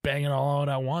bang it all out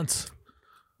at once.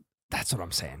 that's what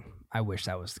I'm saying. I wish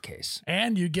that was the case.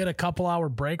 And you get a couple hour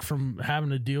break from having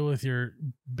to deal with your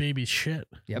baby shit.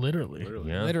 Yep. Literally.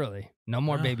 Yeah. Literally, no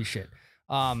more Yeah. baby shit.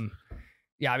 Yeah.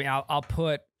 I mean, I'll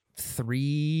put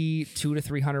 200 to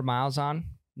 300 miles on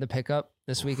the pickup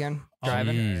this weekend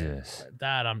driving. Jesus.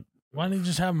 Why don't you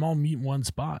just have them all meet in one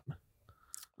spot?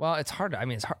 Well, it's hard.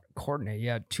 It's hard to coordinate.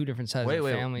 You have 2 different sets of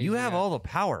Wait. families. You have all the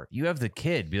power. You have the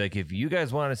kid. Be like, if you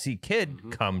guys want to see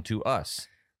kid, come to us.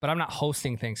 But I'm not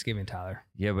hosting Thanksgiving, Tyler.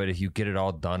 Yeah, but if you get it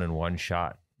all done in one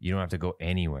shot, you don't have to go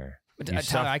anywhere.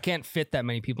 Tyler, I can't fit that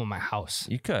many people in my house.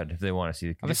 You could if they want to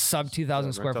see. I'm a sub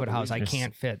 2,000 square foot house. I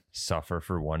can't fit. Suffer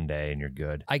for one day and you're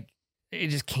good. I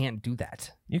just can't do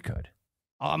that. You could.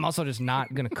 I'm also just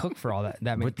not gonna cook for all that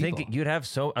many But people. think you'd have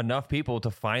enough people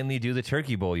to finally do the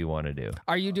turkey bowl you want to do.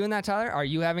 Are you doing that, Tyler? Are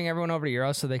you having everyone over to your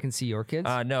house so they can see your kids?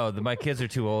 No, my kids are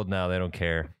too old now. They don't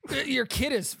care. Your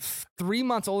kid is 3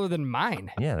 months older than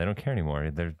mine. Yeah, they don't care anymore.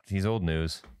 He's old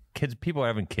news. People are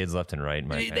having kids left and right. In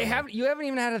my They family. haven't. You haven't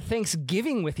even had a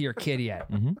Thanksgiving with your kid yet.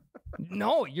 Mhm.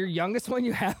 No, your youngest one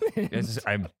you haven't.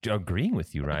 I'm agreeing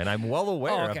with you, Ryan. I'm well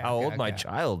aware okay, of how old my okay.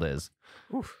 child is.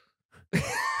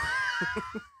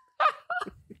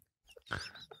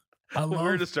 I love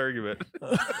Weirdest argument.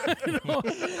 I'm not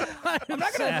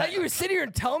gonna let you sit here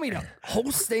and tell me to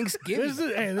host Thanksgiving.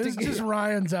 this is just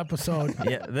Ryan's episode.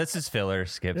 Yeah, this is filler.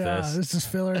 Skip Yeah, this. this is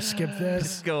filler. Skip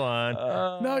this. Go on.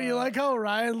 No, you like how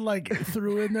Ryan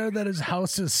threw in there that his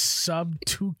house is sub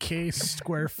 2K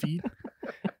square feet.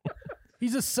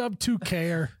 He's a sub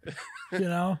 2K'er, you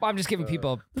know. Well, I'm just giving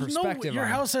people There's perspective. your on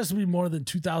house has to be more than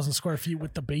 2,000 square feet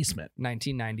with the basement.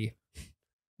 1990.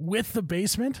 With the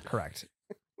basement, Correct.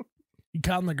 you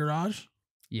count the garage?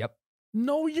 Yep.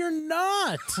 No, you're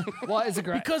not. Well, is it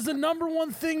correct? Because the number one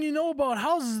thing you know about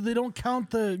houses is they don't count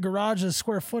the garage as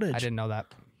square footage. I didn't know that.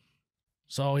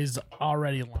 So he's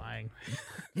already lying.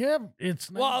 Yep, it's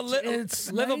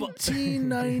it's livable.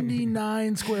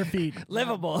 1999 square feet.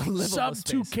 Livable Sub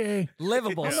space. 2K.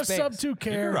 Livable I'm a space. sub Your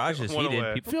 2K. garage is One heated.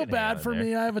 away. People Feel can hang bad out for in there.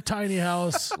 me. I have a tiny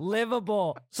house.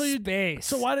 Livable space.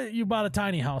 So why did you bought a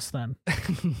tiny house then?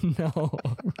 No.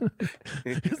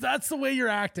 Because that's the way you're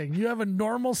acting. You have a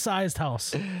normal sized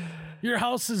house. Your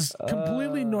house is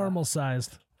completely normal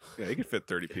sized. Yeah, you could fit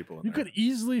 30 people in You there. could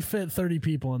easily fit 30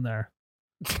 people in there.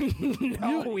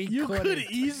 No, we you couldn't.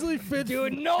 could easily fit.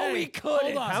 Dude, no, Hey, we couldn't.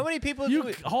 Hold on. How many people do You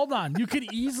we... hold on. You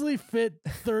could easily fit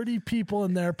 30 people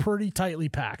in there, pretty tightly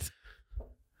packed.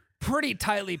 Pretty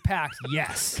tightly packed,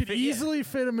 yes. Could easily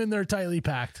fit them in there, tightly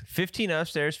packed. 15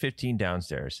 upstairs, 15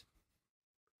 downstairs.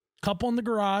 Couple in the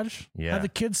garage. Yeah. Have the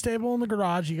kids table in the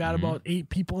garage. You got Mhm. about 8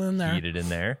 people in there. Heated in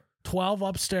there. 12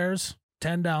 upstairs,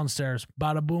 10 downstairs.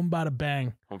 Bada boom, bada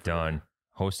bang. Home for Done.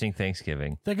 Hosting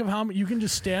Thanksgiving. Think of how you can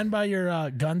just stand by your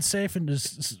gun safe and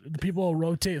just the people will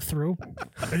rotate through,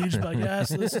 and you just be like, "Yes,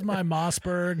 this is my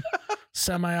Mossberg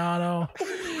semi-auto."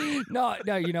 No,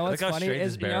 you know what's Look how funny straight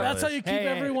is this you know, barrel That's how you keep Hey,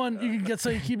 everyone. You can get so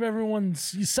you keep everyone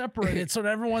you separated so that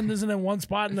everyone isn't in one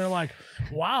spot, and they're like,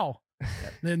 "Wow."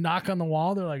 They knock on the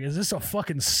wall. They're like, "Is this a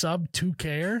fucking sub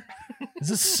 2K? Is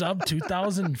this sub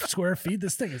 2,000 square feet?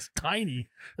 This thing is tiny.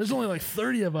 There's only like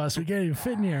 30 of us. We can't even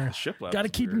fit in here. shiplap. Got to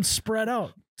is keep weird. them spread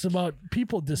out. It's about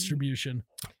people distribution."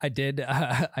 I did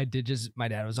just my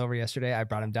dad was over yesterday. I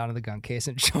brought him down to the gun case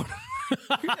and showed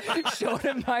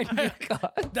him my new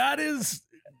gun. That is,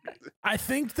 I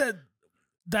think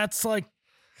that's like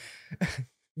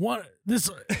one. This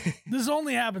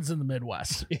only happens in the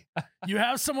Midwest. You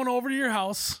have someone over to your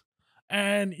house,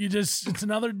 and it's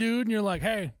another dude, and you're like,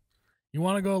 "Hey, you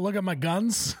want to go look at my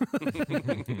guns?"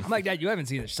 I'm like, Dad, you haven't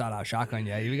seen the sawed-off shotgun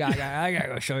yet. I gotta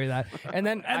go show you that. And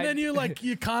then And then you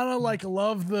kind of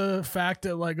love the fact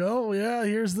that oh yeah,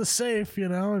 here's the safe,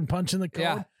 and punch in the code.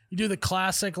 Yeah. You do the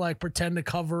classic pretend to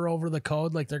cover over the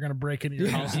code like they're gonna break into your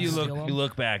house. and You steal 'em.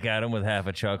 look back at him with half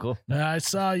a chuckle. I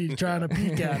saw you trying to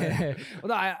peek at it. well,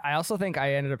 no, I also think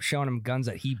I ended up showing him guns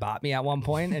that he bought me at one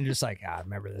point and just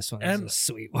remember this one. This And- is a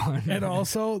sweet one. And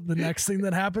also, the next thing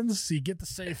that happens, so you get the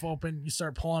safe open, you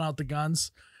start pulling out the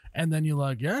guns, and then you're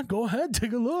like, "Yeah, go ahead,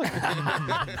 take a look."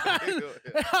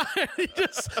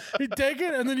 you take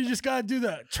it, and then you just gotta do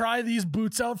that. Try these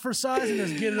boots out for size, and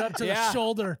just get it up to the Yeah.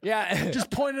 shoulder. yeah. Just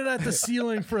point it at the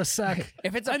ceiling for a sec.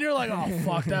 If it's a- and you're like, "Oh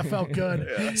fuck, that felt good."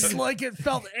 It's like it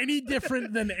felt any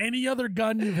different than any other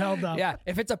gun you've held up. yeah,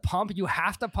 if it's a pump, you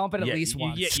have to pump it at least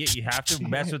once. You have to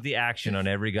mess with the action on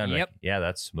every gun. Yep. Yeah,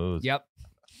 that's smooth. Yep.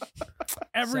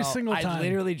 Every So, single time. I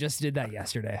literally just did that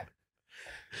yesterday.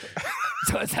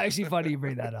 So it's actually funny you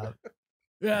bring that up.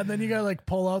 Yeah, and then you gotta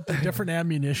pull out the different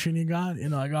ammunition you got.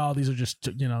 Oh, these are just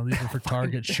these are for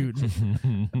target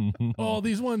shooting. Oh,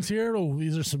 these ones here. Oh,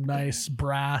 these are some nice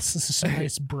brass. This is some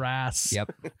nice brass.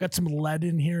 Yep. Got some lead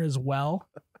in here as well.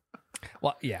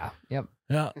 Well, yeah. Yep.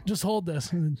 Yeah, just hold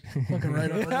this. Looking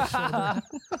right over the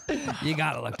shoulder. You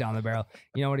gotta look down the barrel.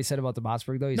 You know what he said about the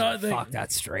Mossberg though? He's No, like, they- fuck,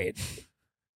 that's straight.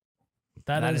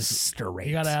 That That is is straight.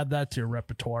 You gotta add that to your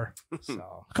repertoire. So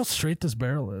Look how straight this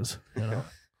barrel is.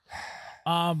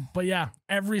 But yeah,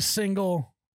 every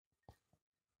single.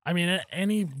 I mean,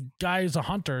 any guy who's a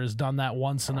hunter has done that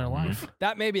once in their life.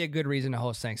 that may be a good reason to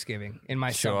host Thanksgiving in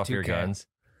my Show sub off your 2K. guns.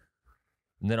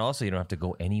 And then also, you don't have to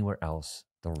go anywhere else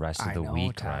the rest of I the know,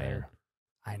 week, Tyler. Ryan.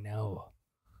 I know.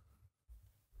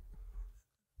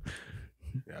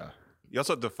 Yeah. You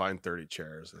also have to find 30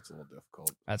 chairs. That's a little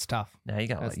difficult. That's tough. Now you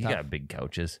got That's you tough. got big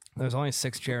couches. There's only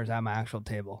 6 chairs at my actual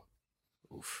table.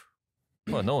 Oof.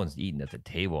 Well, no one's eating at the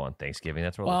table on Thanksgiving.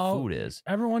 That's where all Well, the food is.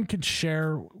 Everyone can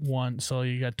share one, so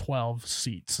you got 12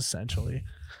 seats essentially.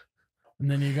 And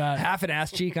then you got Half an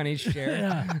ass cheek on each chair.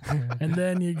 yeah. And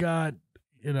then you got,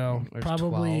 There's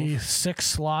probably 12. 6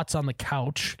 slots on the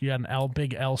couch. You got an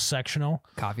big L sectional.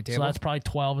 Coffee So table. that's probably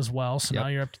 12 as well. So Yep. now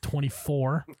you're up to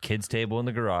 24. Kids table in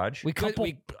the garage. we could Couple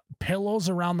we, pillows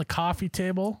around the coffee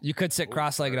table. you could sit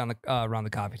cross-legged on the around the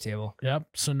coffee table. Yep.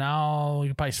 So now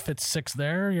you probably fit 6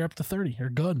 there. You're up to 30. You're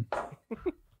good.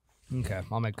 Okay,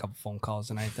 I'll make a couple phone calls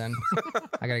tonight then.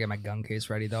 I gotta get my gun case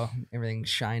ready though. Everything's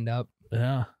shined up.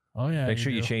 Yeah. Oh yeah. Make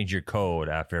sure you do. change your code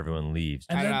after everyone leaves.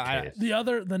 And I then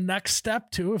know, the next step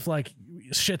too, if like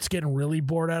shit's getting really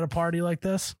bored at a party like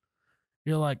this,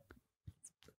 you're like,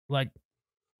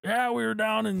 yeah, we were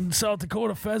down in South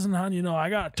Dakota pheasant hunting. I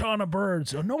got a ton of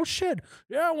birds. Oh, no shit.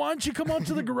 Yeah, why don't you come out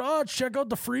to the garage, check out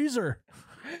the freezer?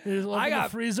 You just open the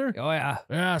freezer. Oh yeah.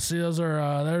 Yeah, see, those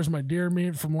are there's my deer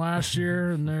meat from last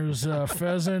year, and there's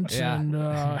pheasant, Yeah.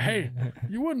 and hey,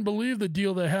 you wouldn't believe the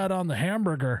deal they had on the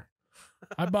hamburger.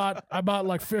 I bought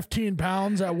like 15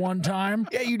 pounds at one time.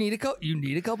 Yeah, you need a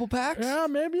couple packs. Yeah,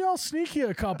 maybe I'll sneak you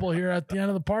a couple here at the end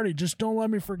of the party. Just don't let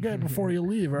me forget before you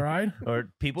leave, all right? Or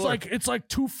people It's like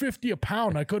 $2.50 a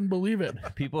pound. I couldn't believe it.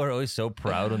 people are always so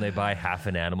proud when they buy half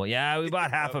an animal. Yeah, we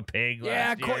bought half a pig.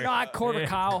 Yeah, last year. quarter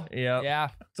cow. Yep. Yeah,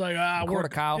 It's like quarter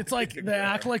cow. It's like they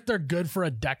act like they're good for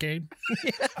a decade.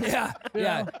 yeah.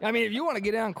 I mean, if you want to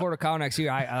get in on quarter cow next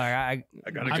year, I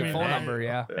gotta get get your phone that. number.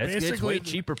 Yeah. It's way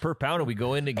cheaper per pound, and we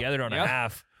go in together on a Yep.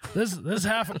 half. This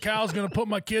half a cow's gonna put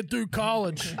my kid through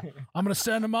college. I'm gonna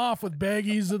send him off with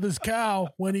baggies of this cow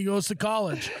when he goes to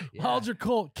college. How old's your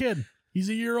kid? He's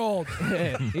a year old.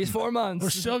 He's 4 months. We're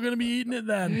still gonna be eating it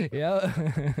then. Yeah.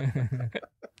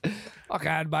 Okay,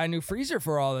 I'd buy a new freezer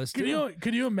for all this. Too.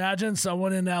 Could you imagine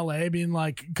someone in LA being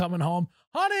like coming home,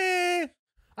 honey,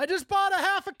 I just bought a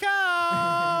half a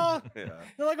cow. Yeah.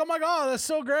 They're like, oh my God, that's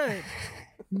so great.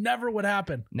 Never would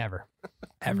happen. Never.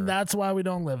 And Ever. that's why we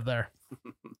don't live there.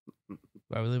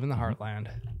 Why we live in the heartland.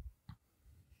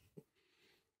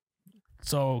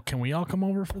 So can we all come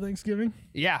over for Thanksgiving?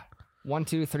 Yeah. 1,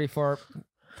 2, 3, 4.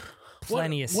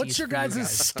 Plenty of seats. What's your for you guys'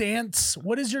 stance?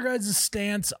 What is your guys'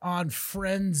 stance on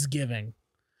Friendsgiving?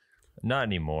 Not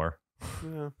anymore.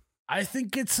 Yeah. I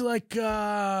think it's like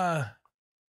I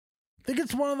think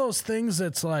it's one of those things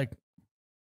that's like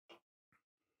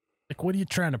what are you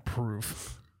trying to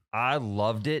prove? I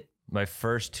loved it my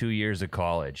first 2 years of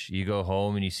college. You go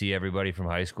home and you see everybody from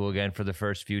high school again for the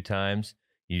first few times.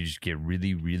 You just get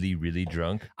really, really, really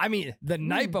drunk. I mean, the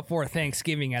night before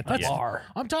Thanksgiving at the That's- bar.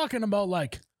 I'm talking about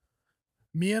like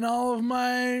me and all of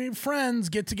my friends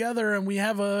get together and we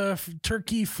have a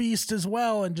turkey feast as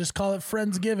well and just call it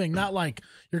Friendsgiving. Not like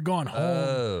you're going home.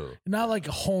 Oh. Not like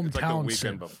a hometown. It's like the sit.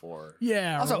 weekend before.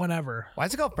 Yeah, Also- or whenever. Why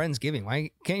is it called Friendsgiving?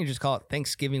 Why can't you just call it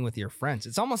Thanksgiving with your friends?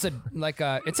 It's almost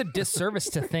it's a disservice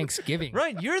to Thanksgiving.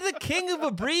 Right, you're the king of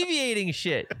abbreviating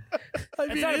shit. I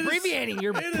It's not abbreviating.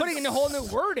 You're putting a whole new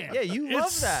word in. Yeah, you love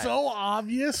It's that. so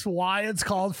obvious why it's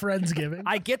called Friendsgiving.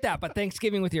 I get that, but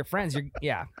Thanksgiving with your friends,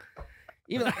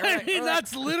 Even like, I mean,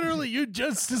 that's literally you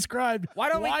just described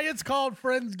Why it's called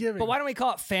Friendsgiving. But why don't we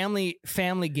call it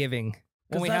family giving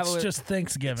Because that's just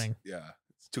Thanksgiving. Yeah.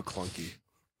 It's too clunky.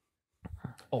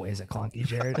 Oh, is it clunky,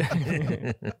 Jared?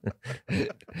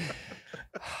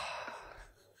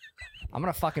 I'm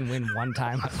gonna fucking win one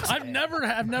time. I've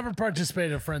never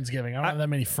participated in Friendsgiving. I don't have that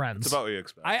many friends. It's about what you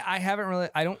expect. I haven't really.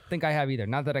 I don't think I have either.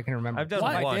 Not that I can remember. I've done If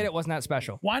I one. did, it wasn't that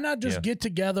special. Why not just Yeah. get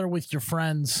together with your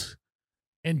friends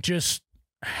and just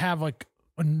have like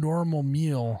a normal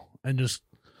meal and just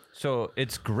So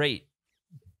it's great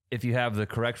if you have the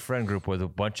correct friend group with a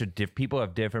bunch of people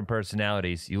have different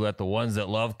personalities. You let the ones that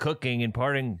love cooking and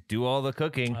partying do all the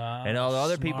cooking, and all the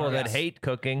other people smart. that hate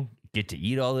cooking get to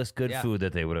eat all this good Yeah. food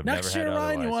that they would have next never year, had Ryan,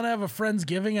 otherwise. you want to have a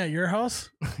Friendsgiving at your house?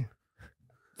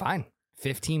 Fine.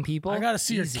 15 people. I got to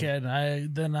see Easy. your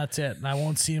kid. Then that's it. And I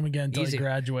won't see him again until Easy. he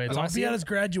graduates. You wanna I'll see be at him? his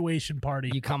graduation party.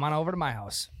 You come on over to my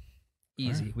house.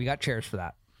 Easy. We got chairs for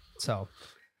that. So,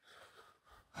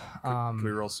 Can we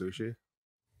roll sushi?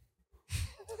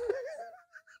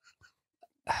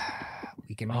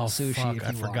 we can roll sushi fuck, if you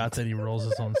I forgot want. that he rolls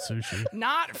his own sushi.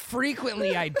 Not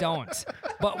frequently, I don't.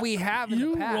 But we have in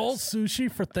You the past. roll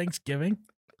sushi for Thanksgiving?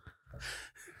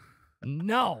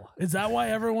 No. Is that why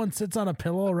everyone sits on a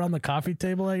pillow around the coffee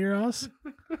table at your house?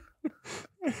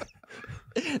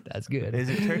 That's good. Is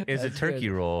it That's turkey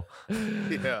good. roll?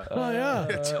 Yeah. Oh yeah.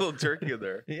 It's a little turkey in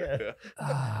there. Yeah.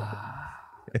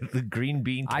 The green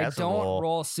bean I casserole. don't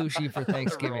roll sushi for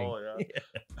Thanksgiving. Roll,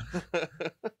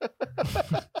 yeah.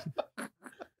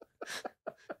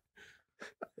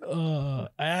 I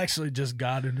actually just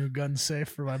got a new gun safe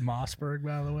for my Mossberg,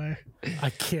 by the way. I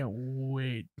can't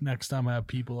wait next time I have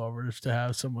people over just to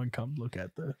have someone come look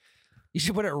at the. You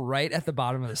should put it right at the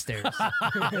bottom of the stairs.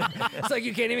 It's like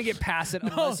you can't even get past it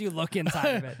unless you look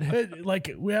inside of it.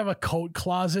 Like we have a coat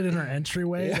closet in our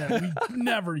entryway that we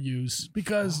never use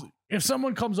because if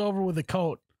someone comes over with a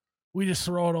coat, we just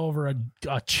throw it over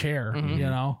a chair, Mhm. you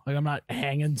know? Like I'm not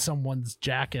hanging someone's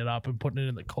jacket up and putting it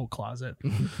in the coat closet.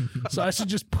 So I should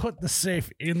just put the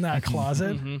safe in that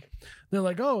closet. Mhm. They're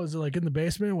like, oh, is it like in the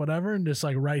basement, whatever? And just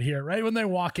like right here, right when they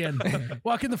walk in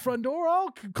the front door. Oh,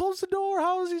 close the door.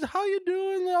 How you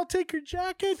doing? I'll take your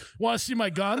jacket. Want to see my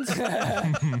guns? No,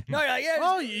 you're like, yeah.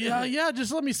 Oh yeah.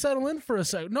 Just let me settle in for a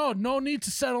second. No need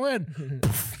to settle in.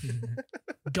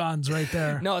 Guns right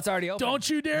there. No, it's already open. Don't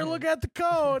you dare look at the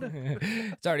code.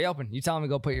 It's already open. You tell him to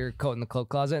go put your coat in the coat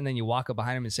closet, and then you walk up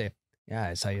behind him and say, "Yeah,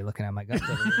 I saw you looking at my guns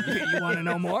over here. You want to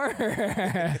know more?"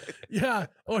 Yeah.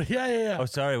 Oh yeah. Oh,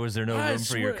 sorry. Was there no I room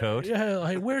for your swear- coat? Yeah.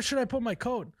 Like, where should I put my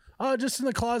coat? Oh, just in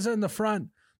the closet in the front.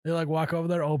 They like walk over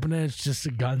there, open it. It's just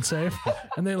a gun safe,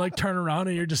 and they like turn around,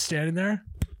 and you're just standing there.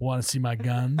 Want to see my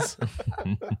guns?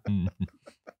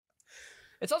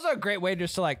 It's also a great way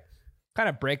just to like kind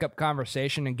of break up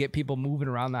conversation and get people moving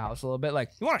around the house a little bit. Like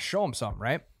you want to show them something,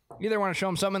 right? You either want to show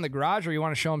them something in the garage or you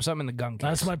want to show them something in the gun case.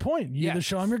 That's my point. You Yeah. either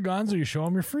show them your guns or you show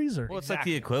them your freezer. Well, it's like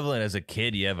the equivalent as a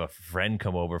kid. You have a friend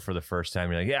come over for the first time.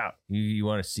 You're like, yeah, you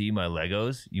want to see my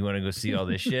Legos? You want to go see all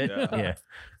this shit? Yeah.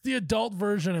 The adult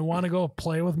version and want to go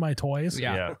play with my toys.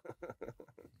 Yeah.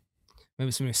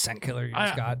 Maybe some new scent killer you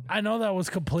just got. I know that was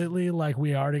completely like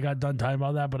we already got done talking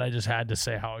about that, but I just had to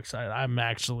say how excited. I'm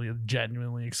actually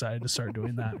genuinely excited to start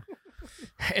doing that.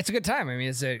 It's a good time. I mean,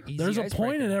 it's a easy There's a point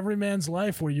icebreaker. in every man's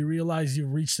life where you realize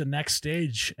you've reached the next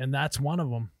stage, and that's one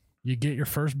of them. You get your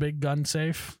first big gun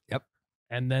safe. Yep.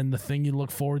 And then the thing you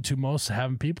look forward to most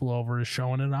having people over is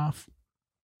showing it off.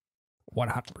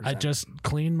 100%. I just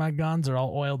cleaned my guns. They're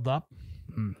all oiled up.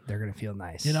 They're gonna feel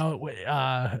nice. You know,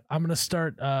 I'm gonna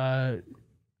start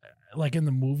like in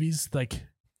the movies, like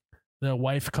the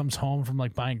wife comes home from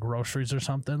like buying groceries or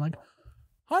something, like,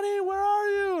 honey, where are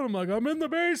you? And I'm like, I'm in the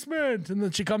basement. And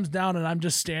then she comes down and I'm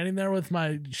just standing there with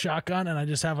my shotgun and I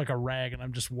just have like a rag and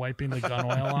I'm just wiping the gun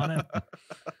oil on it.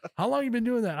 How long you been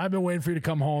doing that? I've been waiting for you to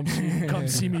come home so you can come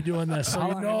see me doing this. So How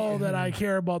you long know have you- that I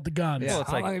care about the guns. Yeah. Well, it's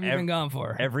How like long have you been gone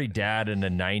for? Every dad in the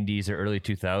 90s or early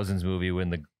 2000s movie when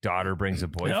the daughter brings a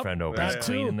boyfriend over, that he's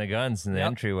too. cleaning the guns in the Yep.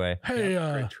 entryway. Hey,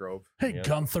 Great trope. hey, Yeah.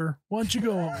 Gunther, why don't you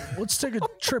go? Let's take a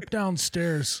trip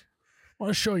downstairs. I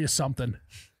want to show you something.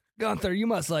 Gunther, you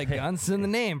must like guns in the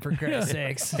name, for Christ's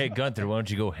sakes. Hey, Gunther, why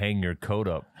don't you go hang your coat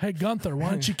up? Hey, Gunther,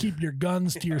 why don't you keep your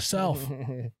guns to yourself?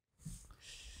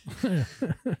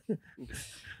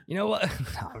 You know what?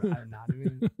 No, I'm not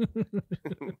even.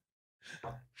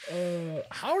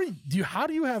 How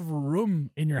do you have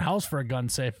room in your house for a gun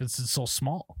safe? It's so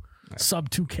small. Sub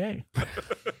 2K.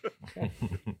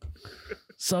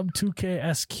 Sub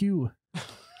 2K SQ.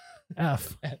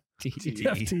 F.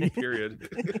 FT. Period.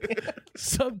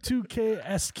 Sub 2K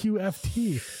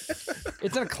SQFT.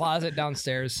 It's in a closet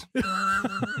downstairs.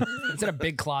 It's in a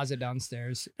big closet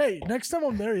downstairs. Hey, next time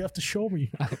I'm there, you have to show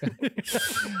me.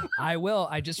 I will.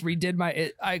 I just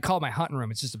redid I call it my hunting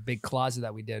room. It's just a big closet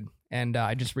that we did, and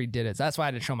I just redid it. So that's why I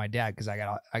had to show my dad because I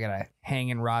got a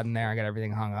hanging rod in there. I got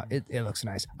everything hung up. It looks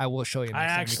nice. I will show you. I Next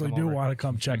time you actually come do over. want to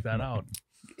come check that out.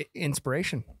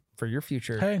 Inspiration for your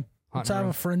future. Hey, let's Hunting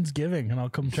have room. a Friendsgiving and I'll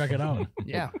come check it out.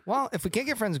 Yeah. Well, if we can't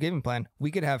get Friendsgiving planned,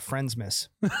 we could have Friendsmas.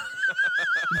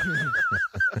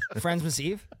 Friendsmas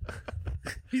Eve.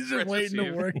 He's just waiting to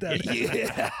Eve. work that.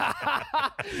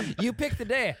 You pick the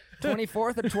day, 24th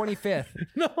or 25th.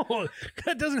 No,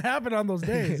 that doesn't happen on those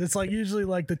days. It's like usually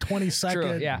like the 22nd.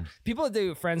 True. Yeah. People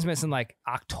do Friendsmas in like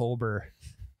October,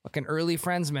 like an early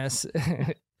Friendsmas.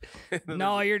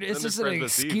 No, it's just an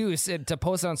excuse to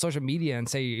post it on social media and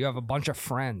say you have a bunch of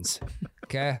friends.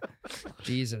 Okay.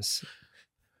 Jesus.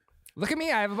 Look at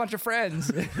me. I have a bunch of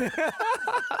friends.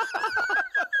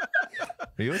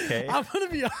 Are you okay? I'm gonna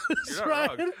be honest, You're not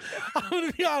wrong. Ryan. I'm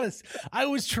gonna be honest. I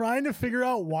was trying to figure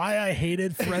out why I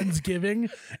hated Friendsgiving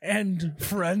and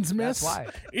Friendsmas. That's why.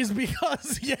 Is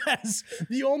because yes,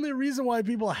 the only reason why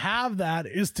people have that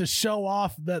is to show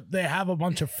off that they have a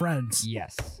bunch of friends.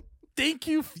 Yes. Thank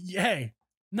you. Hey,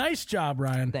 nice job,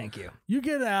 Ryan. Thank you. You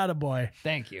get an attaboy.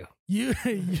 Thank you.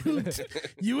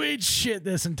 You ate shit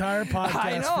this entire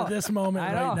podcast for this moment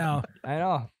right now. I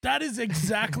know. That is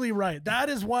exactly right. That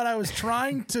is what I was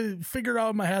trying to figure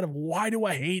out in my head of why do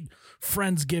I hate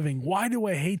Friendsgiving? Why do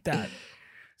I hate that?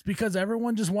 It's because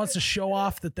everyone just wants to show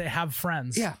off that they have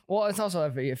friends. Yeah. Well, it's also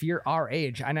if you're our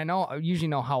age, and I usually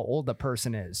know how old the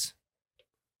person is.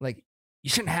 Like, you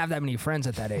shouldn't have that many friends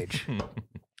at that age.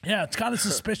 Yeah, it's kind of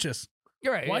suspicious.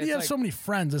 You're right. Why do you have like, so many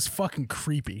friends? It's fucking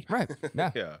creepy. Right.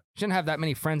 Yeah. Yeah. Shouldn't have that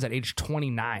many friends at age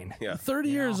 29. Yeah. 30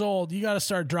 years old, you got to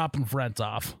start dropping friends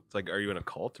off. It's like, are you in a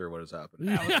cult or what is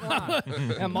happening?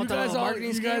 A multi-level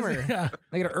marketing scheme or yeah.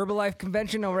 like an Herbalife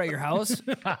convention over at your house?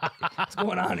 What's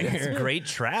going on here? Great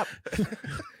trap.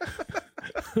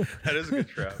 That is a good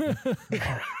trap.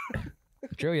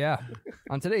 True, yeah.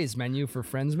 On today's menu for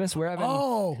Friendsmas, we're having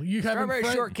You having strawberry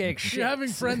shortcake. You're having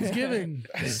Friendsgiving,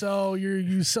 so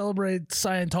you celebrate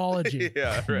Scientology.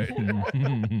 Yeah, right.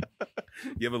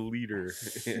 You have a leader.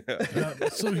 Yeah.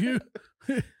 So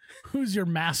who's your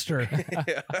master?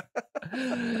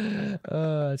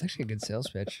 It's actually a good sales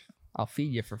pitch. I'll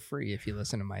feed you for free if you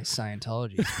listen to my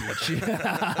Scientology speech.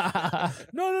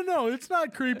 No, it's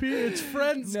not creepy. It's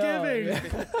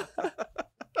Friendsgiving.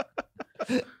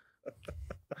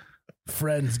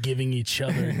 Friends giving each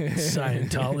other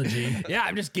Scientology. Yeah,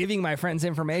 I'm just giving my friends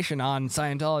information on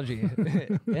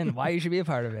Scientology and why you should be a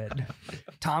part of it.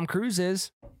 Tom Cruise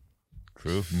is.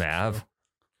 True. Mav.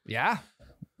 Yeah.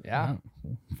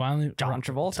 Finally, John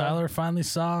Travolta. Tyler finally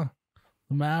saw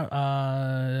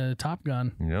the Top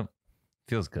Gun. Yep.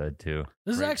 Feels good too.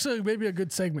 This is actually maybe a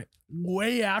good segment.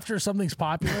 Way after something's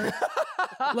popular,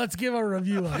 let's give a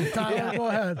review on it. Tyler, go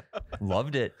ahead.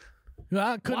 Loved it.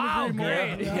 Yeah, couldn't agree more.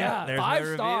 great. Yeah, There's my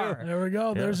 5-star. There we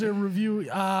go. There's a review.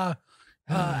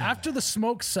 After the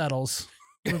smoke settles,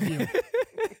 review.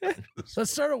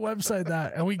 Let's start a website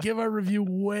and we give our review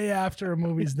way after a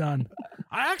movie's done.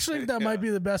 I actually think that might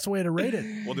be the best way to rate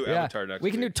it. We'll do Yeah. Avatar next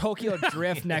We can do week. Tokyo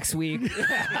Drift next week.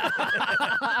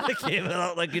 It came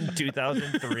out like in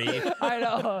 2003. I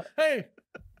know. Hey,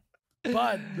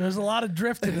 but there's a lot of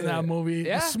drifting in that movie.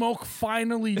 Yeah. The smoke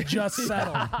finally just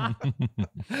settled.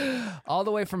 All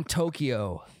the way from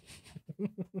Tokyo.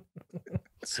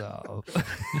 So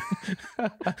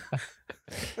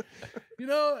You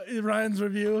know, Ryan's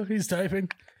review, he's typing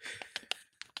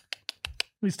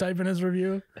his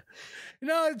review. You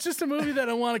know, it's just a movie that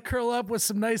I want to curl up with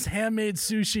some nice handmade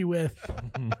sushi with.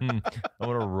 I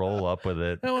want to roll up with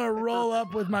it. I want to roll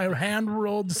up with my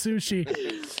hand-rolled sushi.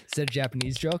 is that a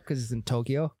Japanese joke because it's in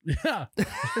Tokyo? Yeah,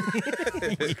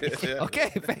 Okay,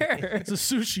 fair. it's a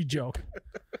sushi joke.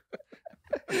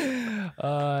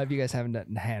 If you guys haven't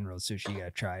done hand rolled sushi, you gotta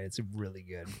try it. It's really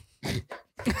good.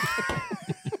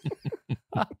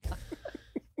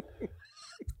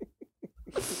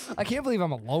 I can't believe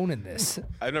I'm alone in this.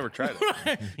 I've never tried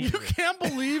it. You can't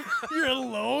believe you're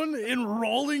alone in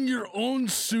rolling your own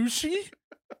sushi?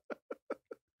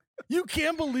 You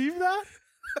can't believe that?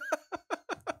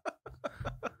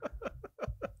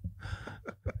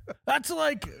 That's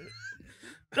like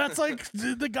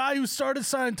the guy who started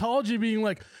Scientology being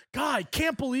like, God, I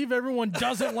can't believe everyone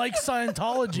doesn't like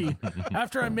Scientology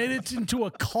after I made it into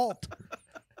a cult.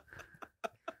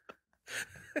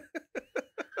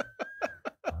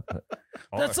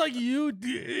 That's like you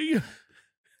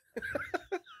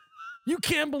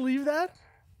can't believe that?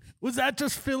 Was that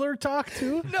just filler talk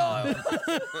too? No.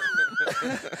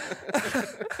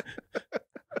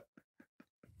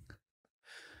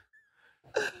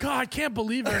 God, I can't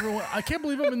believe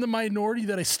I'm in the minority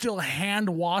that I still hand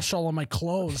wash all of my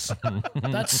clothes.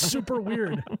 That's super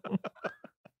weird.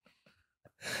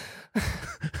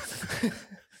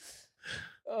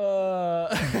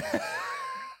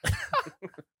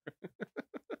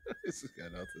 This has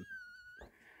got nothing.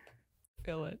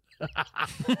 Feel it.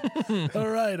 All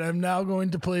right, I'm now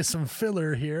going to play some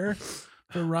filler here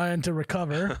for Ryan to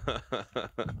recover.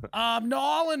 No,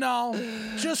 all in all,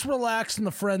 just relax in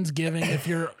the Friendsgiving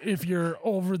if you're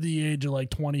over the age of like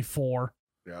 24.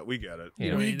 Yeah, we get it.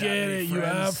 Yeah. We get it. You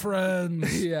have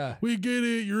friends. Yeah. We get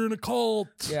it. You're in a cult.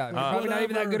 Yeah, you're probably not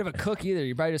even that whatever. good of a cook either.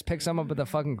 You probably just pick some up at the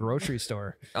fucking grocery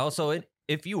store. Also,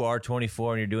 if you are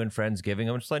 24 and you're doing Friendsgiving,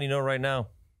 I'm just letting you know right now,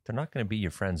 they're not going to be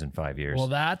your friends in 5 years. Well,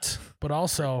 that, but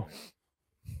also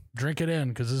drink it in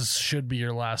because this should be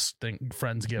your last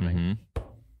Friendsgiving. Mhm.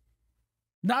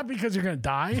 Not because you're going to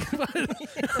die, but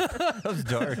That was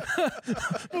dark.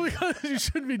 because you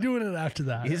shouldn't be doing it after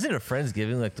that. Isn't a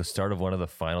Friendsgiving like the start of one of the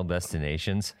final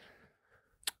destinations?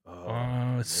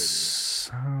 I've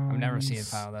never seen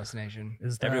Final Destination.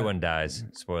 Is that, Everyone dies.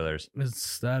 Spoilers.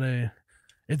 Is that a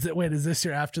Is this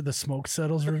your after the smoke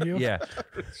settles review? Yeah.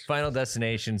 Final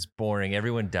Destination's boring.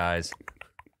 Everyone dies.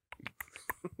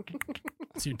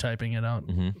 So you're typing it out.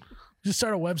 Mhm. Just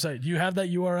start a website. Do you have that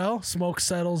URL? Smoke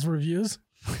Settles Reviews?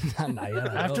 Not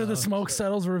yet. After the smoke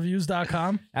settles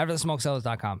reviews.com?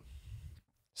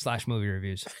 AfterTheSmokeSellers.com/movie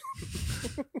reviews.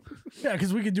 Yeah,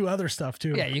 because we could do other stuff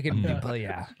too. Yeah, you can.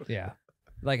 Yeah.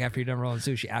 Like after you're done rolling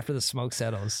sushi, after the smoke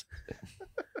settles.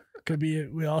 Could be.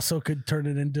 We also could turn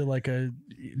it into like a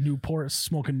Newport,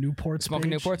 smoking Newports. Smoking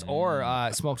page. Newports or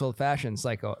smoked old fashions,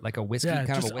 like a whiskey Yeah,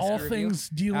 kind of just a whiskey all review. things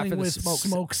dealing After the with smoke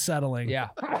smoke settling. Yeah.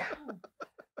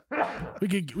 We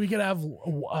could have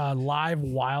live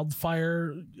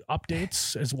wildfire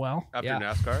updates as well. After Yeah.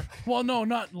 NASCAR. Well, no,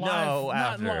 not live. No, not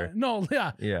after. li- no,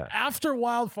 yeah. Yeah. After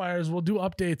wildfires, we'll do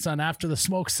updates on after the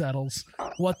smoke settles,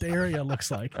 what the area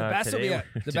looks like. Best would be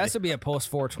the best would be a post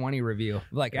 420 review.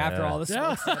 Like after all the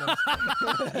Yeah. smoke settles.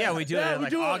 Yeah, we do it on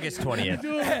like August 20th. We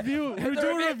do a review. We do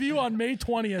a review on May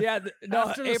 20th. Yeah, no,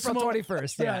 After the April smoke-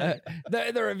 21st. Yeah,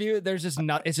 the review. There's just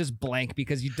not. It's just blank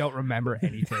because you don't remember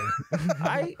anything.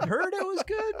 I heard it was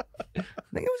good. I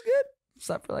think it was good.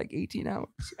 Slept for like 18 hours.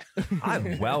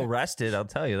 I'm well rested, I'll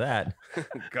tell you that.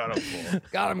 Got him full.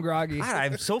 Got him groggy. God,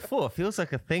 I'm so full. It feels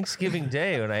like a Thanksgiving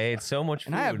day when I ate so much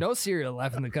food. And I have no cereal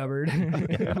left in the cupboard.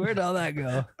 Where'd all that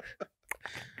go?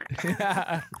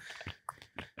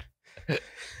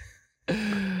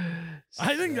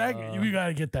 I think that we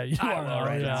gotta get that URL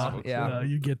right now. Yeah.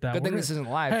 You get that. Good thing We're this isn't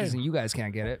live because Hey. you guys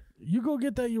can't get it. You go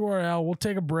get that URL. We'll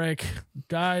take a break,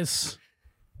 guys.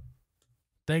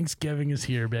 Thanksgiving is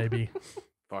here, baby.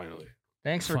 Finally.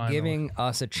 Thanks for Finally. giving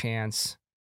us a chance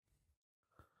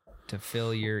to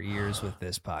fill your ears with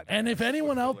this podcast. And if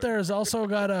anyone out there has also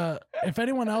got if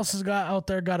anyone else has got out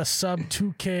there got a sub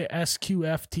 2K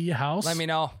SQFT house, Let me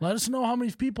know. let us know how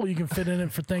many people you can fit in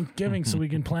it for Thanksgiving so we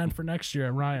can plan for next year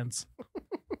at Ryan's.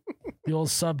 The old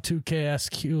sub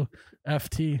 2K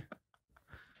SQFT.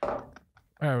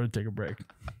 All right, we'll take a break.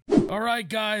 All right,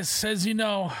 guys, as you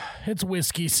know, it's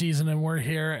whiskey season and we're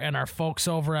here, and our folks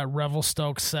over at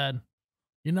Revelstoke said,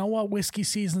 you know what? Whiskey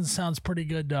season sounds pretty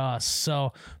good to us.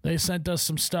 So they sent us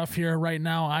some stuff here right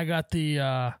now. I got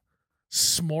the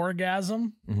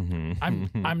Smorgasm.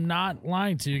 I'm not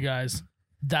lying to you guys.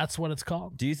 That's what it's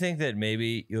called. Do you think that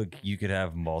maybe you could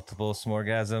have multiple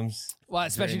smorgasms? Well,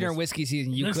 especially during whiskey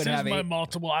season, you This could is have my eight,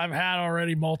 multiple. I've had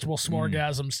already multiple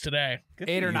Smorgasms today. Good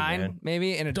eight for or you, nine, man.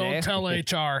 maybe in a Don't day. tell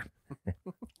HR.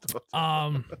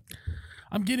 I'm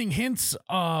getting hints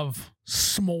of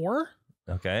s'more.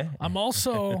 Okay. I'm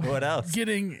also What else?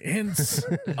 getting hints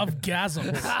of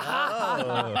gasms.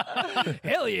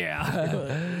 Hell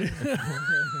yeah!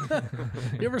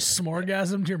 You ever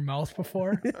smorgasmed your mouth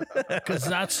before? Because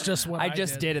that's just what I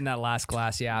just did in that last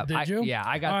class. Yeah. Did you? Yeah,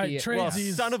 I got All the. right, well,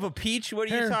 tradesies. Son of a peach. What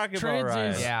are you Here, talking about,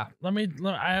 tradesies. Ryan?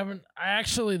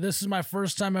 yeah, This is my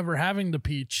first time ever having the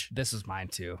peach. this is mine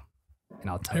too, and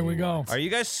I'll tell Here you. we go. Are you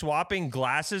guys swapping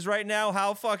glasses right now?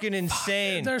 How fucking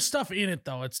insane. There's stuff in it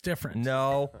though. It's different.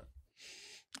 No.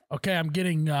 Okay, I'm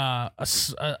getting a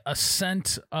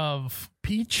scent of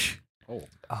peach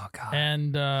Oh god,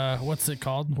 and what's it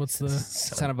called? What's the?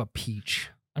 son of a peach.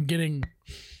 I'm getting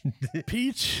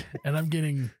peach and I'm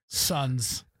getting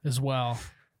suns as well.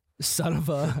 Son of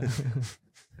a.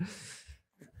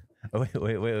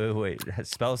 Oh, wait.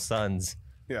 Spell sons.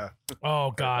 Yeah.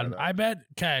 Oh God, I bet.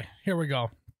 Okay, here we go.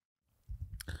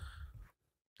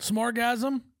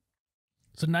 Smorgasm.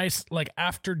 It's a nice like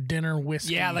after dinner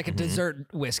whiskey. Yeah, like a dessert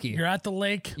whiskey. You're at the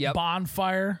lake, Yep.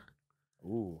 bonfire,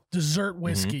 Ooh. dessert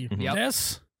whiskey. Yep.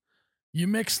 This, you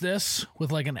mix this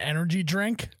with like an energy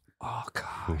drink, Oh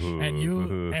gosh. and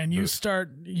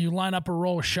you line up a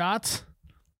row of shots.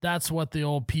 That's what the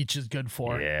old peach is good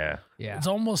for. Yeah. Yeah. It's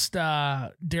almost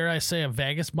dare I say a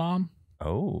Vegas bomb.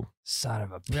 Oh. Son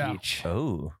of a Yeah. peach.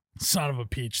 Oh. Son of a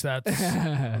peach.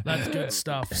 That's good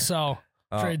stuff. So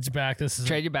trades back. This is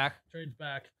Trade you back. trades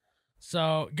back.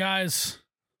 So guys,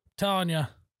 telling you,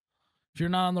 if you're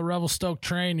not on the Revelstoke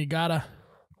train, you gotta.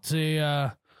 It's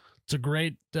a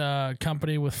great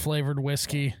company with flavored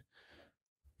whiskey.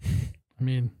 I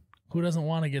mean, who doesn't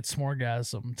want to get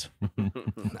smorgasmed?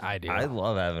 I do. I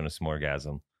love having a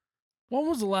smorgasm. When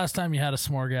was the last time you had a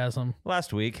smorgasm?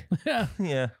 Last week. Yeah.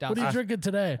 Yeah. What are you drinking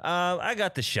today? I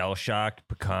got the shell shocked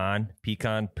pecan.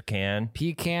 Pecan. Pecan.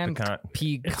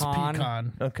 It's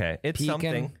pecan. Okay. It's Pecan.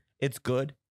 something. It's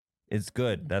good. It's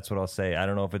good. That's what I'll say. I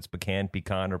don't know if it's pecan,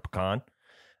 or pecan,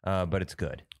 but it's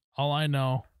good. All I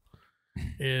know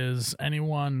is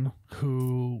anyone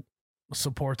who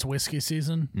supports whiskey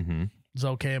season Mm-hmm. is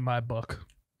okay in my book.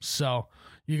 So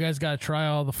you guys got to try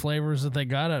all the flavors that they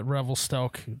got at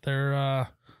Revelstoke. They're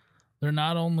They're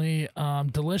not only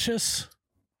delicious,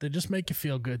 they just make you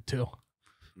feel good too.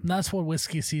 And that's what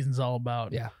whiskey season's all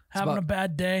about. Yeah. Having a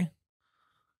bad day,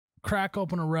 crack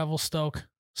open a Revelstoke,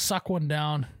 suck one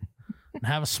down, and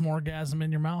have a smorgasm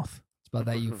in your mouth. It's about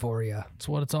that euphoria. That's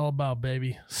what it's all about,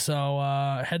 baby. So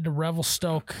head to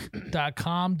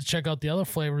revelstoke.com to check out the other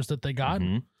flavors that they got.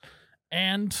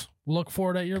 And look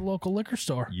for it at your local liquor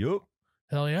store. Yup.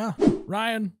 Hell yeah.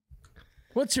 Ryan,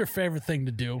 what's your favorite thing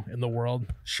to do in the world?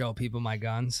 Show people my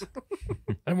guns.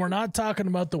 And we're not talking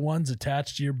about the ones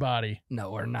attached to your body.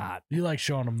 No, we're not. You like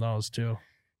showing them those too.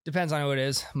 Depends on who it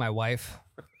is. My wife,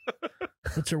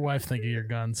 What's your wife think of your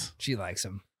guns? she likes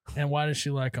them And why does she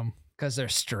like them? because they're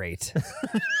straight.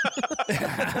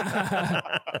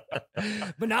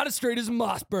 But not as straight as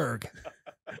Mossberg.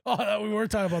 Oh, we were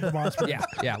talking about the monster. Yeah,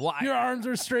 yeah. Well, Your arms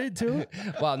are straight too?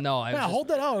 well, no. Yeah, hold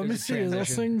that out. Let me it's a see. Those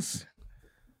transition. things.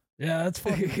 Yeah, that's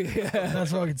fucking,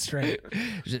 that's fucking straight.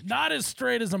 Not as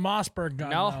straight as a Mossberg gun,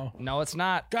 though. No, it's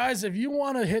not. Guys, if you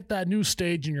want to hit that new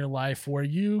stage in your life where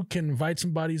you can invite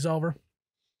some buddies over,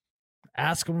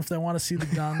 ask them if they want to see the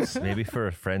guns. Maybe for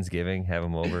a Friendsgiving, have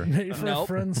them over. Maybe for Nope.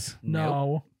 friends.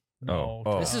 No. No.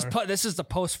 Oh. This is the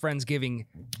post Friendsgiving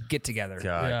get together.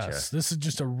 Gotcha. Yes, this is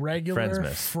just a regular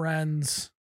Friendsmas.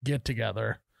 friends get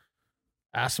together.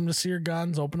 Ask them to see your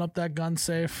guns, open up that gun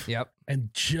safe, Yep. and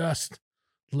just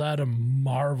let them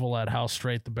marvel at how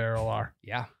straight the barrel are.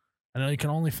 Yeah. I know you can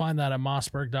only find that at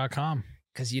mossberg.com.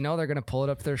 Because you know they're gonna pull it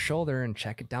up their shoulder and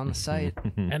check it down the site.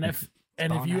 And if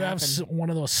bound you to have happen. one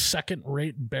of those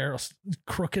second-rate barrels,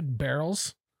 crooked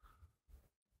barrels,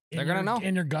 They're gonna know.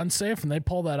 in your gun safe, and they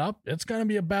pull that up, it's gonna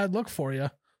be a bad look for you.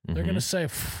 They're gonna say,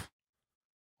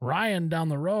 Ryan down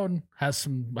the road has a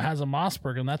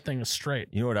Mossberg, and that thing is straight.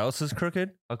 You know what else is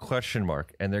crooked? A question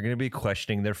mark. And they're going to be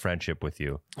questioning their friendship with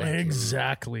you.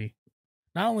 Exactly.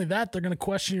 Not only that, they're gonna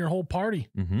question your whole party.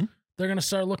 Mm-hmm. They're gonna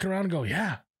start looking around and go,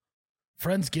 "Yeah,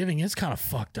 Friendsgiving is kind of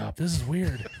fucked up. This is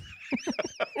weird."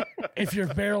 If your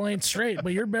barrel ain't straight,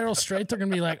 but your barrel's straight, they're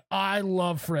gonna be like, "I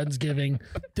love Friendsgiving.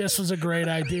 This was a great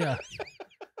idea.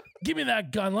 Give me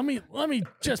that gun. Let me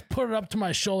just put it up to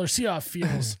my shoulder, see how it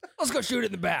feels." Let's go shoot it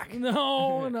in the back.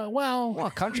 No. Well,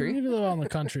 country. Maybe they're out in the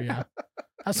country. Yeah,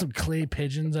 have some clay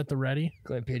pigeons at the ready.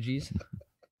 Clay Pidgeys.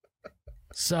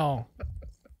 So,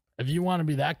 if you want to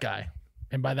be that guy,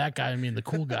 and by that guy I mean the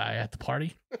cool guy at the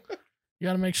party, you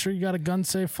got to make sure you got a gun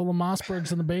safe full of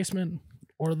Mossbergs in the basement,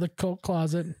 or the coat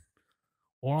closet,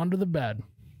 or under the bed.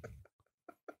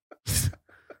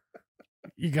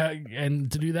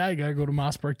 And to do that, you got to go to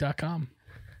mossberg.com.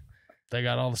 They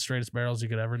got all the straightest barrels you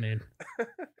could ever need.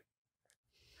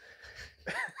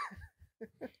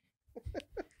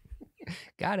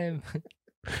 Got him.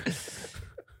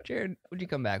 Jared, would you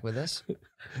come back with us?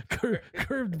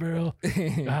 Curved barrel.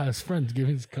 His friend's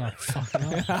giving his car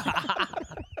fucking up.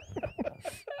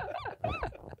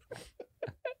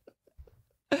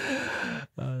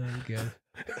 Oh, that's good.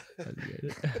 That's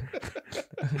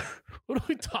good. What are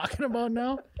we talking about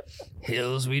now?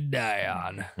 Hills we die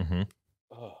on. Mm-hmm.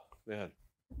 Oh man.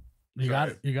 You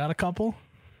got a couple?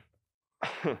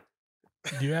 Do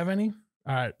you have any?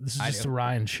 All right, this is I just do. a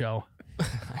Ryan show.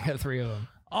 I got 3 of them.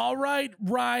 All right,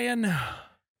 Ryan.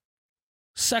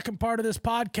 Second part of this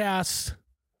podcast.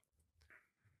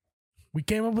 We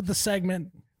came up with the segment.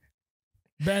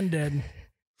 Ben did.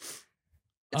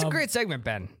 It's a great segment,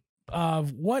 Ben.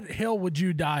 Of what hill would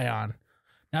you die on?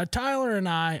 Now, Tyler and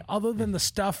I, other than the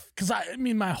stuff, because I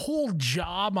mean, my whole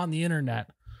job on the internet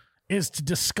is to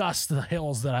discuss the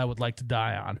hills that I would like to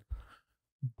die on.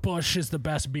 Busch is the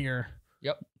best beer.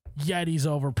 Yep. Yeti's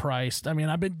overpriced. I mean,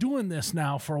 I've been doing this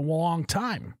now for a long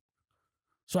time.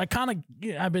 So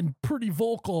I've been pretty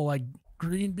vocal, like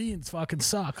green beans fucking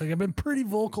suck. Like I've been pretty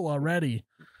vocal already.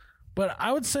 But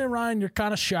I would say, Ryan, you're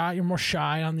kind of shy. You're more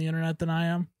shy on the internet than I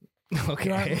am.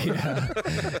 Okay.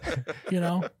 You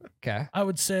know, Okay. I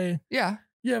would say Yeah.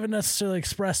 you haven't necessarily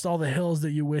expressed all the hills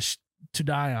that you wish to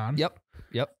die on. Yep.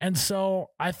 And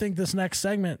so I think this next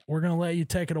segment, we're going to let you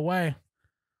take it away.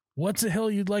 What's a hill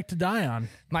you'd like to die on?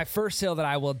 My first hill that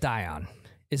I will die on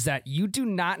is that you do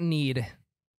not need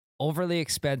overly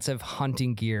expensive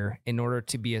hunting gear in order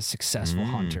to be a successful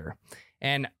hunter.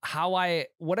 And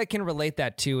what I can relate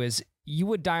that to is you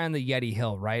would die on the Yeti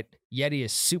hill, right? Yeti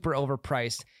is super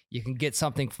overpriced. You can get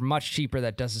something for much cheaper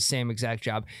that does the same exact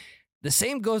job. The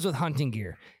same goes with hunting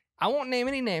gear. I won't name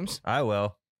any names. I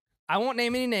will.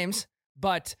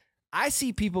 But I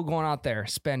see people going out there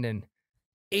spending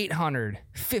 $800,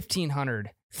 $1,500,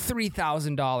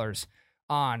 $3,000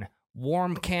 on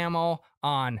warm camo,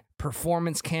 on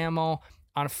performance camo,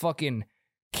 on fucking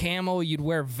camo you'd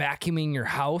wear vacuuming your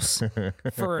house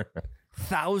for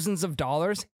thousands of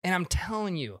dollars. And I'm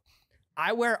telling you,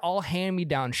 I wear all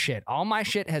hand-me-down shit. All my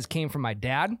shit has came from my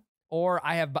dad, or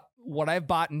what I've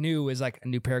bought new is like a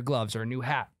new pair of gloves or a new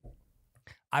hat.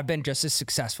 I've been just as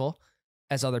successful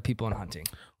as other people in hunting.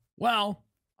 Well,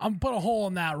 I'm put a hole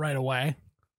in that right away.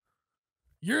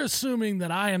 You're assuming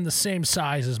that I am the same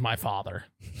size as my father.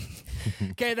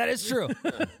 Okay, that is true.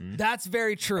 That's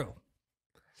very true.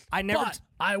 But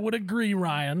I would agree,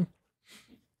 Ryan,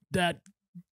 that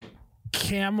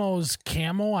camo's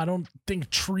camo. I don't think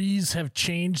trees have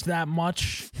changed that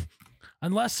much.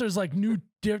 Unless there's like new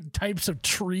types of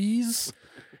trees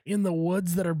in the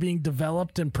woods that are being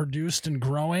developed and produced and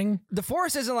growing. The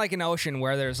forest isn't like an ocean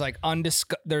where there's like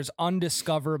there's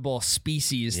undiscoverable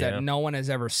species that no one has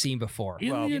ever seen before. In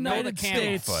the United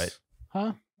States. Bigfoot.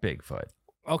 Huh? Bigfoot.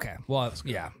 Okay, well,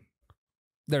 yeah.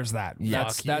 There's that. Yeah.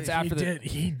 That's after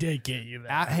he did get you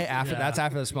that. That's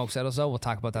after the smoke settles though. We'll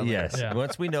talk about that later. Yes. Yeah.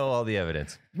 Once we know all the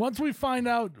evidence. Once we find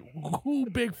out who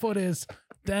Bigfoot is,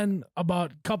 then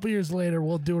about a couple years later,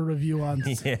 we'll do a review on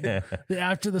Yeah. the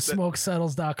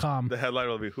afterthesmokesettles.com. The headline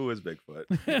will be "Who is Bigfoot?"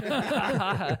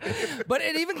 But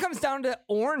it even comes down to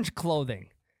orange clothing.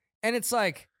 And it's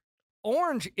like,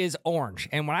 orange is orange.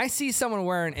 And when I see someone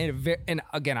wearing and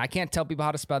again, I can't tell people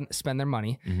how to spend their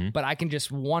money, but I can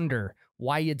just wonder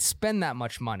why you'd spend that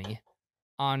much money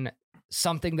on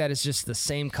something that is just the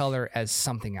same color as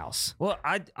something else. Well,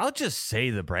 I'll just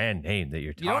say the brand name that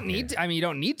you're talking. You don't need to. I mean, you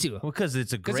don't need to. Well, because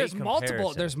it's a great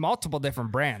comparison. There's multiple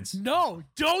different brands. No,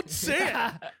 don't say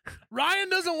it. Ryan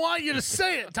doesn't want you to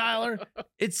say it, Tyler.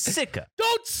 It's Sitka.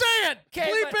 Don't say it. Okay,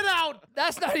 Bleep but- it out.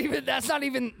 That's not even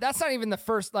the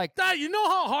first like Dad, you know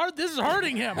how hard this is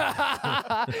hurting him.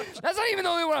 that's not even the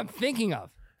only one I'm thinking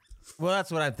of. Well,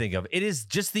 that's what I'm thinking of. It is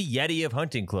just the Yeti of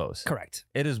hunting clothes. Correct.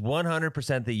 It is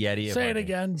 100% the Yeti of Say it hunting.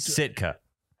 again. Sitka.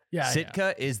 Yeah.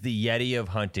 Sitka is the Yeti of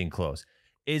hunting clothes.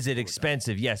 Is it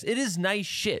expensive? Yes. It is nice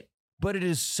shit, but it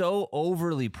is so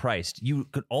overly priced. You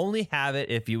could only have it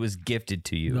if it was gifted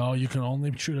to you. No, you can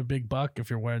only shoot a big buck if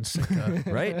you're wearing Sitka.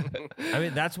 Right? I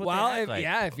mean, that's what Well, they act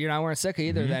like. if you're not wearing Sitka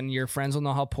either, then your friends will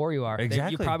know how poor you are.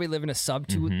 Exactly. You probably live in a sub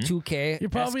 2K, You're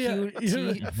probably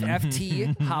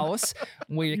FT house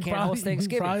where you can't host You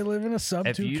Thanksgiving. probably live in a sub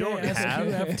If 2K you don't have-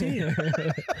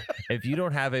 SQFT. If you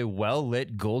don't have a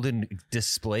well-lit golden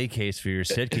display case for your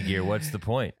Sitka gear, what's the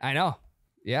point? I know.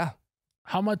 Yeah.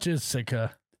 How much is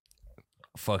Sitka?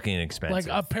 Fucking expensive. Like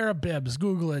a pair of bibs.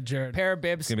 Google it, Jared. Pair of It's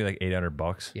bibs. going to be like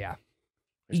 $800. Yeah.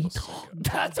 $800.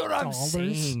 That's what I'm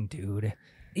saying, dude.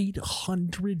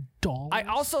 $800. I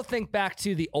also think back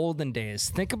to the olden days.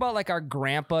 Think about like our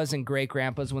grandpas and great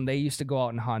grandpas when they used to go out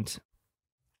and hunt.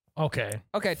 Okay.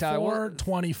 Okay, Tyler.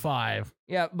 $425.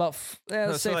 Yeah, about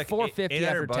let's say $450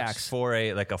 after $800 tax. for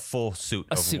a full suit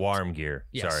A of suit. warm gear.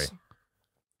 Yes. Sorry.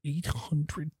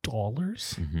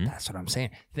 $800. That's what I'm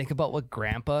saying. Think about what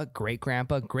grandpa, great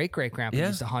grandpa, great grandpa Yeah.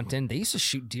 used to hunt in. They used to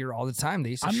shoot deer all the time. They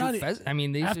used to I'm shoot not- pheasant. I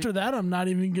mean, they used After that, I'm not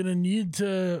even going to need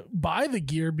to buy the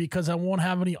gear because I won't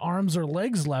have any arms or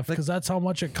legs left because that's how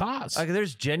much it costs. Like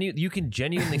there's you can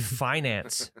genuinely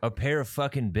finance a pair of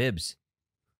fucking bibs.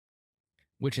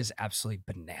 which is absolutely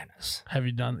bananas. Have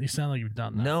you done? You sound like you've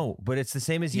done that. No, but it's the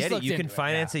same as He's Yeti. looked You can into it,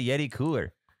 finance a Yeti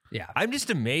cooler. Yeah. I'm just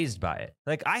amazed by it.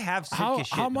 Like I have Sitka How- shit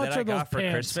how much that I are those got for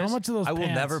pants? Christmas. How much are those I will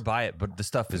pants? never buy it, but the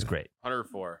stuff is great.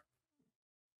 104.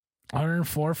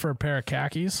 104 for a pair of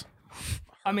khakis.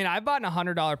 I mean, I bought a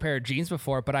 $100 pair of jeans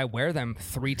before, but I wear them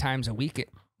 3 times a week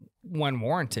when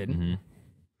warranted. Mhm.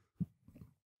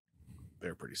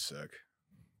 They're pretty sick.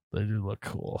 They do look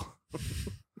cool.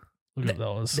 Look at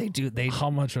those. They do. How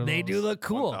much are They those? do look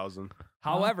cool. 1,000.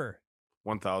 However,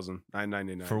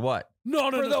 1,999. For what?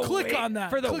 No, For no. the Click wait- on that.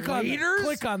 for the Click on that. waiters?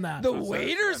 Click on that. the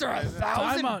waiters are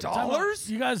Time out, time out. $1,000.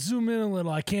 You guys zoom in a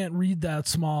little. I can't read that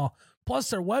small. Plus,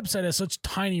 their website has such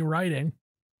tiny writing.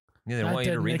 Yeah, they That want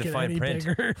you to didn't read make the it fine any print.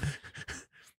 bigger.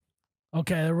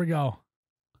 Okay, there we go.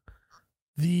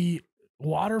 The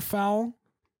waterfowl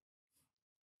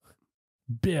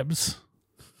bibs,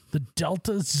 the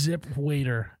Delta Zip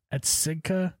waiter at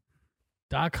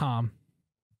Sitka.com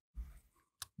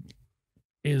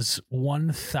is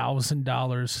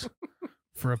 $1,000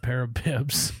 for a pair of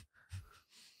bibs.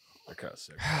 They're kind of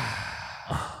sick.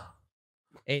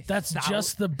 That's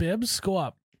just the bibs. Go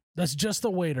up. That's just the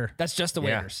waiter. That's just the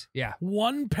Yeah. waiters. Yeah.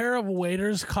 One pair of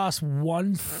waders costs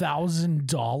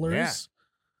 $1,000. Yeah.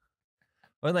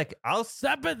 Or like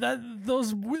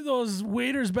Those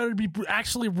waders better be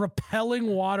actually repelling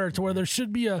water to where there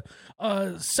should be a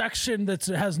section that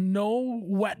has no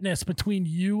wetness between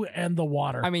you and the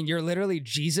water. I mean, you're literally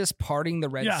Jesus parting the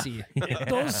Red Sea.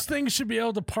 Those things should be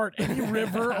able to part any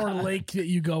river or lake that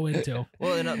you go into.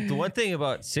 Well, and the one thing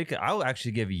about Sitka, I'll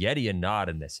actually give Yeti a nod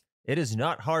in this. It is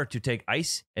not hard to take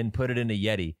ice and put it in a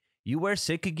Yeti. You wear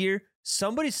Sitka gear,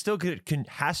 somebody still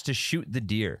has to shoot the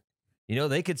deer. You know,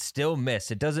 they could still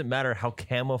miss. It doesn't matter how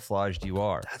camouflaged you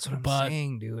are. That's what I'm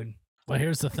saying, dude. But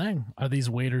here's the thing. Are these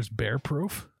waders bear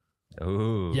proof?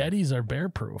 Ooh. Yetis are bear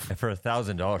proof. And for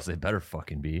 $1,000, they better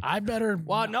fucking be. I better.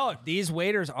 Well, no, these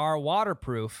waders are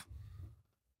waterproof.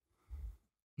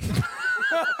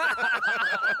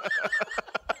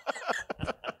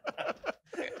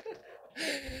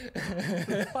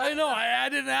 I know. I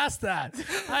didn't ask that.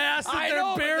 I asked if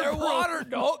they're bear proof. water.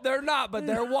 No, they're not, but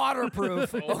they're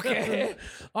waterproof. Okay.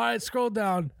 All right, scroll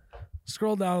down.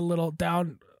 Scroll down a little.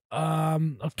 Down.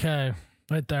 Okay.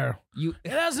 Right there.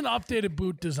 It has an updated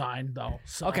boot design though.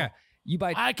 So Okay.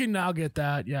 I can now get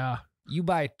that. Yeah. You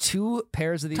buy 2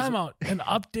 pairs of these. Time out. An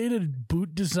updated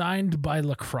boot designed by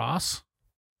Lacrosse.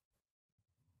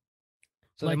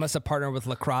 So they must have partnered with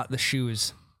Lacrosse, the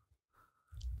shoes.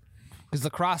 Because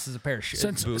Lacrosse is a pair of shoes.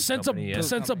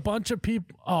 Since a bunch of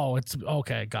people. Oh, it's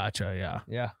okay. Gotcha. Yeah.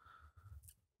 Yeah.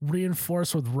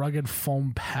 Reinforced with rugged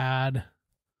foam pad.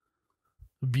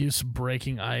 Abuse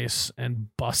breaking ice and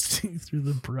busting through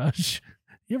the brush.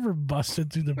 You ever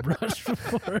busted through the brush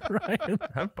before, Ryan?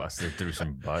 I've busted through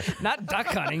some bush. Not duck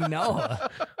hunting, no.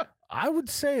 I would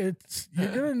say you're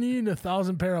gonna need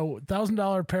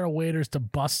 $1,000 pair of waders to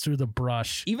bust through the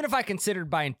brush. Even if I considered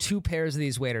buying 2 pairs of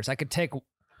these waders, I could take.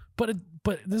 But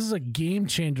this is a game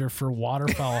changer for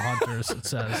waterfowl hunters. It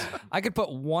says I could put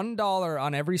 $1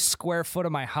 on every square foot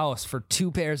of my house for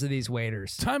 2 pairs of these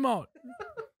waders. Time out.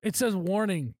 It says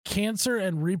warning: cancer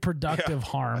and reproductive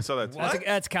harm. I saw that.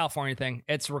 That's a California thing.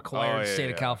 It's required state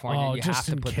of California. Oh, you just have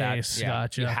to in put case. that. Yeah,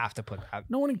 Gotcha. You have to put that.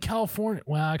 No one in California.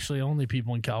 Well, actually, only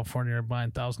people in California are buying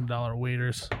 $1,000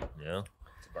 waders. Yeah.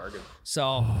 It's a bargain.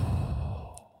 So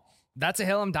that's a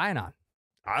hill I'm dying on.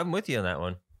 I'm with you on that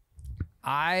one.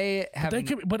 I have.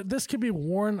 But this could be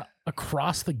worn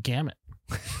across the gamut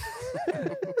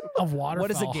of waterfowl. What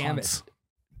is a gamut? Hunts.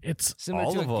 It's Similar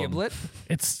all to a of them. giblet.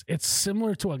 it's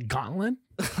similar to a gauntlet,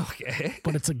 Okay.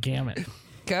 but it's a gamut.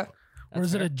 Okay. Or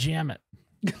is it a jammet?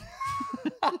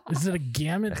 Is it a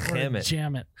gamut or a Gamut.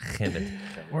 jammet? Gamut.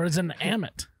 Or is it an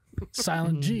amit?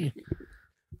 Silent G.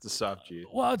 It's a soft G.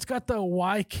 Well, it's got the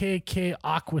YKK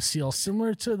Aqua Seal,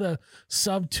 similar to the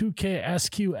sub 2K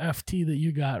SQFT that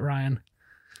you got, Ryan.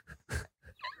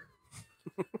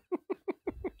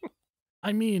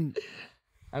 I mean,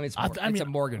 it's I mean- a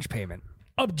mortgage payment.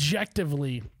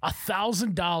 objectively,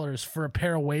 $1,000 for a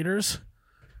pair of waders.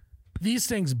 These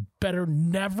things better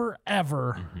never,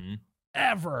 ever,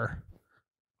 ever,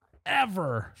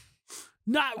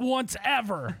 not once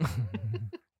ever,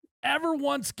 ever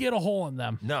once get a hole in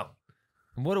them. No.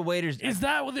 What do waiters? Is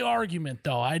that the argument,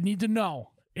 though? I need to know.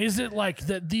 Is it like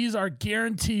that these are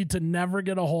guaranteed to never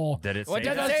get a hole? Did it Well, say it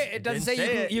doesn't that? say. It doesn't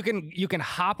say you can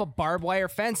hop a barbed wire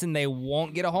fence and they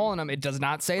won't get a hole in them. It does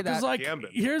not say that. Because like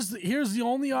Gambit. here's the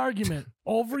only argument.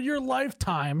 Over your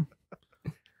lifetime,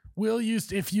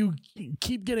 if you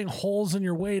keep getting holes in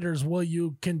your waders, will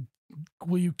you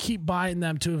keep buying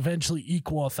them to eventually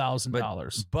equal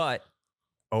 $1,000? But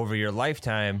over your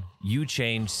lifetime, you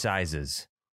change sizes.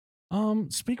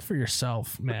 Speak for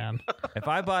yourself, man. If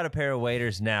I bought a pair of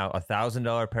waders now,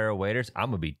 $1,000 pair of waders, I'm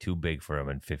gonna be too big for them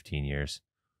in 15 years.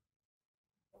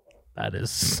 That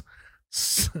is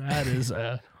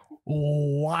a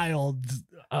wild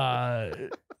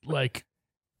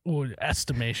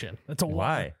estimation. That's a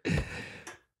Why?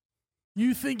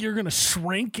 You think you're gonna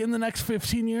shrink in the next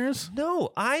 15 years?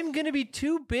 No, I'm gonna be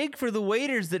too big for the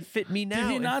waders that fit me now.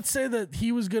 Did he not say that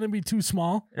he was gonna be too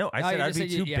small? No, I said you I'd just be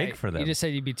said too big for them. You just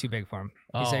said you'd be too big for him.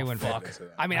 You Oh, say he went fuck. big.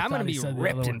 I mean, I I'm going thought to he be said the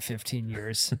ripped other in one. 15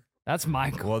 years. That's my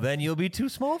goal. Well, then you'll be too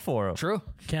small for them. True.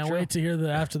 Can't wait to hear the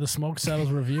After the Smoke Settles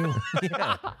review.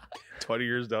 Yeah. 20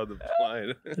 years down the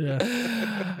line.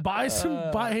 Yeah. Buy,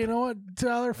 you know what,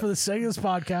 Tyler, for the sake of this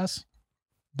podcast,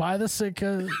 buy the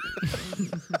Sitka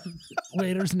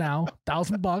waders now,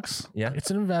 $1,000. Yeah.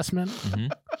 It's an investment.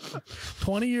 Mhm.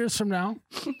 20 years from now,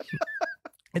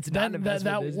 It's not an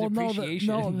investment. It's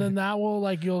depreciation. then that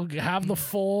will you'll have the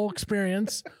full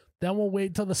experience. Then we'll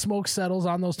wait till the smoke settles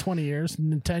on those 20 years,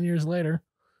 and then 10 years later,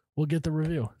 we'll get the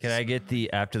review. Can I get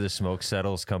the After the Smoke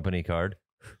Settles company card?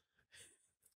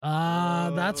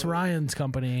 That's Ryan's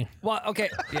company. Well, okay.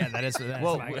 Yeah, that is. That's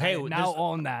Well, my, hey, I now there's-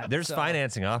 own that. There's so.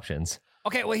 financing options.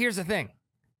 Okay, well, here's the thing.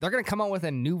 They're going to come out with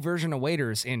a new version of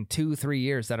waders in 2-3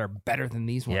 years that are better than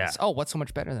these ones. Yeah. Oh, what's so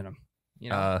much better than them? You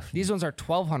know, these ones are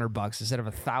 $1,200 instead of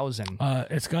 $1,000.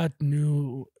 It's got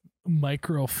new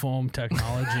microfoam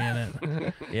technology in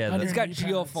it. Yeah, It's got underneath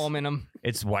geofoam in them.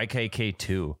 it's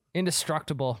YKK2.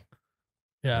 Indestructible.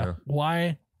 Yeah. Yeah.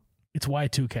 Why? It's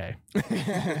Y2K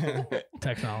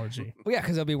technology. Well, yeah,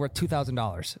 because it'll be worth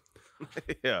 $2,000.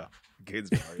 Yeah. Gates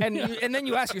value. And then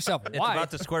you ask yourself, It's why?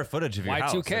 about the square footage of your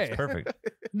house. Y2K. That's perfect.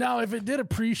 Now, if it did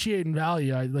appreciate in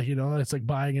value, it's like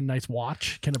buying a nice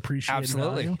watch can appreciate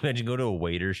Absolutely. in value. Imagine go to a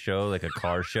waiter show, like a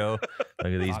car show.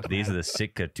 Look at these. These are the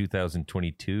Sitka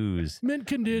 2022s. Mint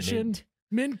condition, Mint.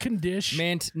 mint condition,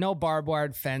 Mint, no barbed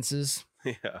wired fences.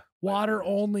 Yeah. water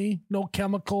only, no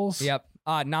chemicals. Yep.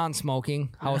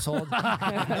 Non-smoking household.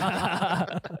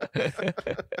 I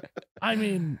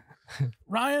mean,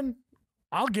 Ryan,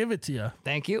 I'll give it to you.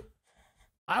 Thank you.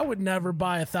 I would never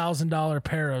buy $1,000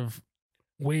 pair of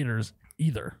waders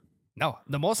either. No,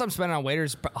 the most I'm spending on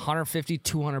waders, $150,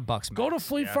 $200. Go to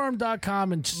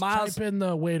fleetfarm.com and just Miles- type in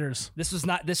the waders. This was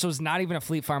not even a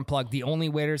Fleet Farm plug. The only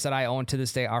waders that I own to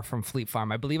this day are from Fleet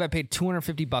Farm. I believe I paid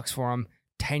 $250 for them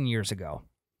 10 years ago.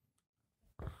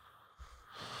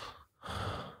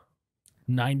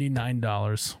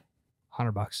 $99.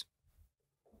 $100.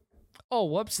 Oh,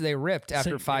 whoops! They ripped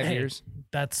after Say- 5 hey, years.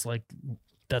 That's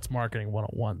marketing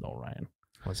 101 though, Ryan.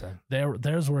 What's that?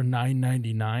 Theirs were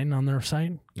 $9.99 on their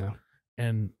site. Yeah.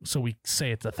 And so we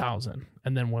say it's 1,000.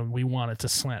 And then when we want it to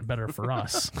slant better for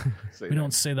us, Say we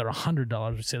don't say they're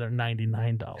 $100. We say they're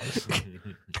 $99.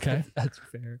 Okay. That's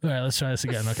fair. All right, let's try this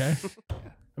again. Okay.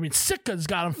 I mean, Sitka's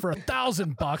got them for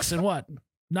 $1,000 and what?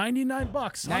 $99.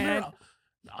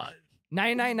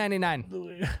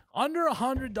 $99.99. Under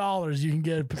 $100, you can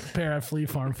get a pair at Fleet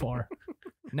Farm for.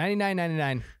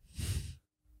 $99.99.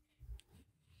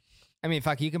 I mean,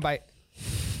 fuck, you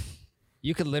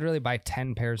could literally buy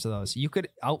 10 pairs of those. You could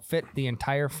outfit the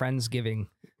entire Friendsgiving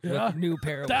Yeah. with new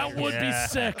pair of That waders. would be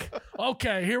sick.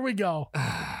 Okay, here we go.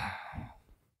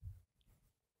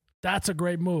 That's a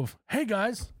great move. Hey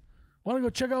guys, want to go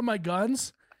check out my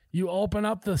guns? You open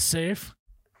up the safe.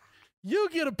 You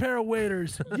get a pair of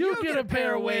waders. You get a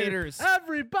pair of waders.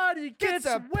 Everybody gets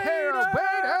a pair of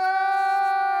waders.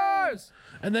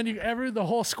 And then the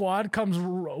whole squad comes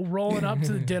rolling up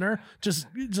to the dinner, just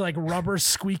like rubber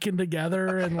squeaking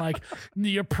together and like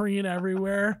neoprene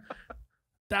everywhere.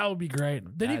 That would be great.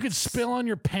 Then you could spill on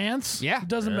your pants. Yeah. It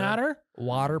doesn't matter.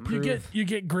 Waterproof. You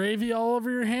get gravy all over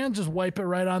your hand, just wipe it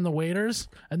right on the waders,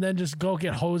 and then just go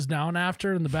get hosed down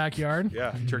after in the backyard.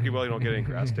 Yeah. Turkey well, you don't get any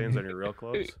grass stains on your real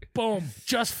clothes. Boom.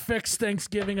 Just fix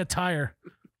Thanksgiving attire.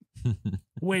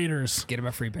 Waders. Get him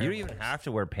a free pair. You don't even have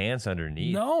to wear pants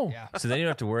underneath. No. Yeah. So then you don't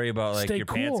have to worry about like Stay your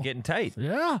pants cool. getting tight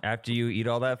Yeah. after you eat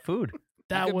all that food.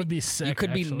 That could would be sick. You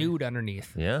could be actually. nude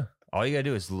underneath. Yeah. All you gotta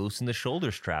do is loosen the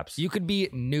shoulder straps. You could be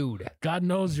nude. God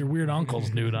knows your weird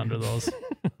uncle's nude under those.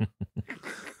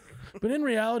 But in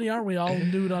reality, aren't we all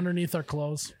nude underneath our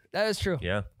clothes? That is true.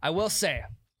 Yeah. I will say,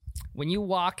 when you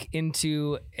walk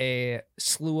into a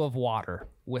slough of water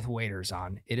with waders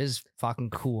on, it is fucking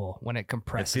cool when it It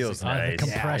compresses. feels the nice.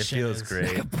 compression It feels is- The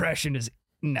great. compression is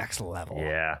next level.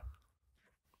 Yeah.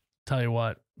 Tell you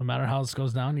what, no matter how this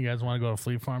goes down, you guys want to go to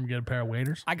Fleet Farm and get a pair of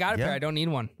waders? I got a Yeah. pair. I don't need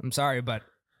one. I'm sorry, but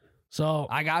So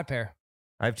I got a pair.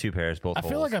 I have two pairs, both I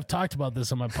feel like I've talked about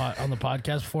this on my on the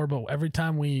podcast before, but every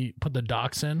time we put the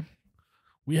docks in,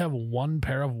 we have one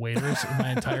pair of waders in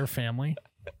my entire family,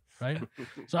 right?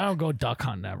 So I don't go duck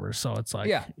hunting ever. So it's like,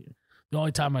 Yeah. the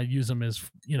only time I use them is,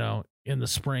 in the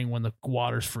spring when the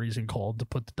water's freezing cold to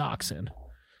put the docks in.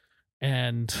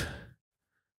 And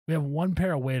we have one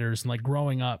pair of waders, and like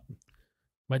growing up,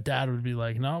 my dad would be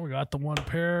like, "No, we got the one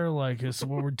pair. Like, this is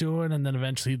what we're doing." And then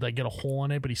eventually he'd like get a hole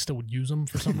in it, but he still would use them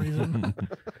for some reason.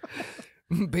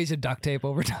 Piece of duct tape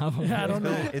over top of Yeah, I it. don't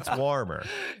know. it's warmer.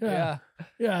 Yeah.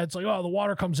 Yeah, it's like, oh, the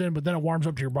water comes in, but then it warms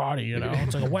up to your body,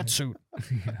 It's like a wetsuit.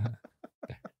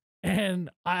 And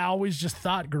I always just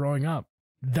thought growing up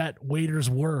that waders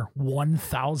were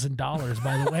 $1,000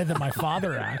 by the way that my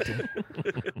father acted.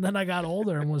 And then I got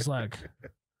older and was like,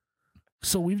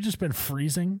 so we've just been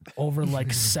freezing over like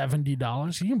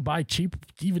 $70. You can buy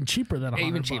even cheaper than $100.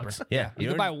 Even cheaper. Yeah. You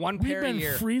can buy one We've pair a been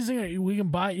year. freezing. We can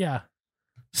buy,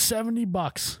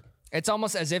 $70. It's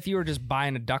almost as if you were just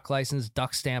buying a duck license,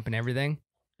 duck stamp, and everything.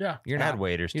 Yeah. You're Add not.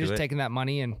 waders You're to just it. taking that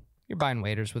money and you're buying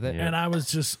waders with it. Yeah. And I was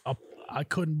just, I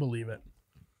couldn't believe it.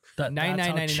 That's how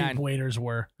 $99.99. cheap waders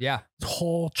were. Yeah.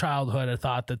 Whole childhood, I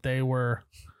thought that they were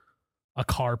a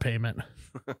car payment.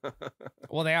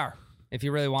 Well, they are. If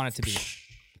you really want it to be.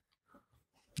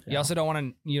 You also don't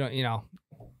want to,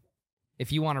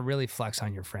 if you want to really flex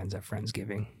on your friends at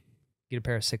Friendsgiving, get a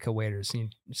pair of Sitka waders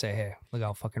and you say, hey, look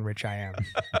how fucking rich I am.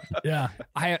 Yeah.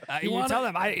 You tell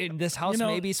them, this house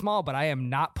may be small, but I am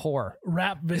not poor.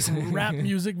 Rap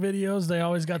music videos, they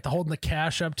always got holding the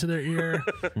cash up to their ear.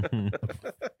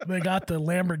 They got the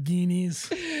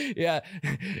Lamborghinis. Yeah.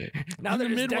 Now they're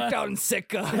just decked out in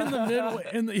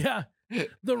Sitka.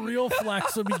 The real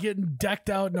flex will be getting decked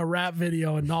out in a rap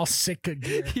video and all Sitka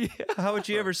gear. Yeah, how would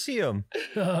you ever see him?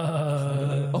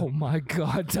 Oh my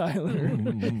God, Tyler.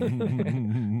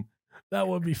 That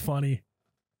would be funny.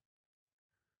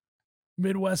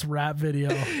 Midwest rap video.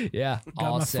 Yeah. Got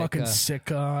all my Sitka. fucking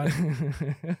Sitka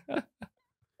on.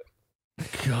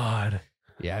 God.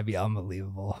 Yeah, it'd be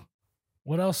unbelievable.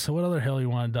 What else? What other hill you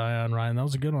want to die on, Ryan? That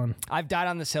was a good one. I've died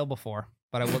on this hill before,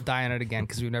 but I will die on it again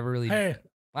because we've never really. Hey,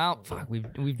 Well, fuck, we've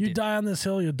you die on this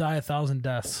hill, you'll die 1,000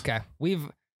 deaths. Okay, we've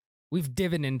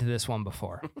divin into this one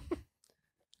before.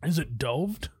 Is it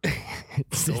doved?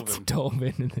 it's dove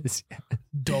into this,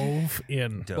 Dove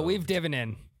in. but we've divin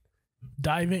in.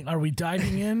 Diving? Are we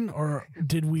diving in, or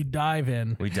did we dive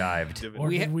in? We dived.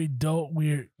 Or did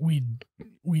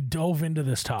we dove into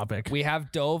this topic? We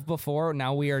have dove before.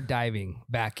 Now we are diving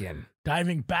back in.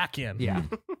 Diving back in. Yeah,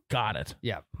 Got it.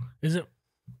 yeah. Is it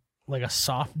like a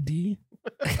soft D?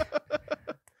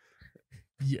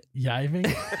 Yiving?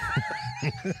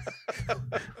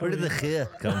 Where did the "h"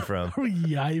 come from? Are we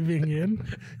yiving in?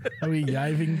 Are we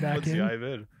yiving back Let's in? dive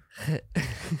in.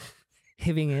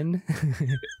 Hiving in.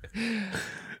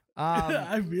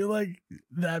 I feel like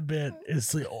that bit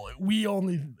is like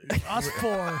us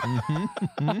four.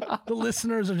 The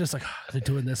listeners are just like, they're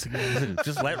doing this again.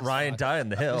 Just let Ryan die on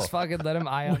the hill. Just fucking let him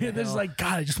eye on the They're just hill. like,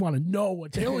 God, I just want to know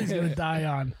what hill he's gonna die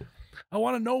on. I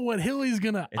want to know what hill he's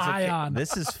gonna It's eye okay. on.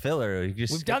 This is filler. You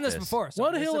just We've skip done this before. So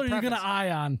What this is hill a are you gonna preface. eye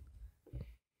on?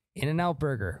 In-N-Out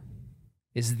Burger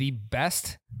is the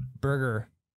best burger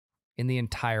in the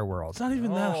entire world. It's not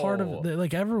even that hard of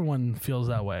like everyone feels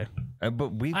that way. But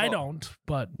we. I don't,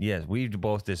 but Yes, we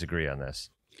both disagree on this.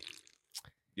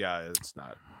 Yeah, it's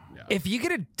not. Yeah. If you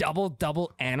get a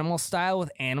double animal style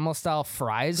with animal style the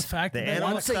fries, fact The that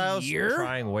animal once a style's year?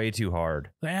 trying way too hard.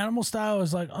 the animal style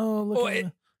is like, oh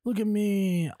look at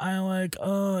me. I like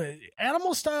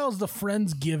animal style is the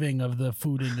Friendsgiving of the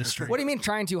food industry. what do you mean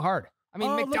trying too hard? I mean,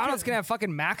 Oh, look McDonald's at- can have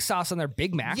fucking Mac sauce on their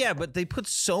Big Mac. Yeah, but they put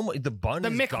so much. The bun The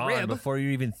is gone McRib. before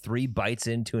you're even 3 bites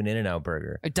into an In-N-Out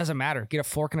burger. It doesn't matter. Get a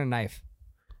fork and a knife.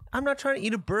 I'm not trying to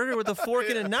eat a burger with a fork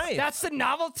and a knife. That's the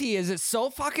novelty. Is it's so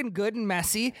fucking good and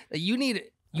messy that you need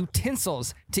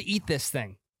utensils to eat this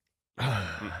thing.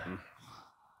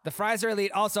 The fries are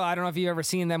elite. Also, I don't know if you've ever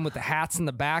seen them with the hats in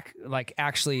the back, like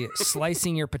actually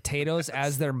slicing your potatoes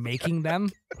as they're making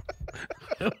them.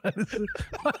 Why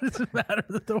does it matter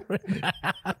that the word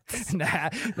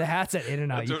The hats at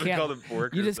In-N-Out. That's You what we call can't. them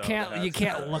workers You just now, can't. the You hats.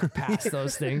 can't look past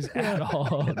those things at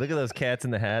all. Look at those cats in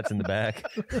the hats in the back.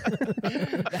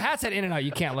 The hats at In-N-Out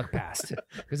you can't look past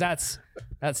because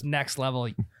that's next level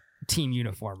team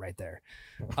uniform right there.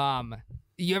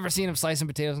 You ever seen them slicing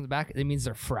potatoes in the back? It means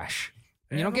they're fresh.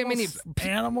 You don't get many.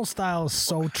 Animal style is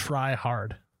so try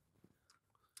hard.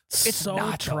 It's so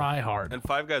not, though. try hard. And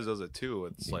Five Guys does it too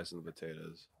with slicing the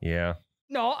potatoes. Yeah.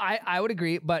 No, I would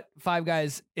agree, but Five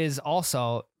Guys is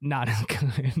also not as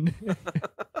good.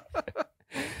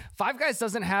 Five Guys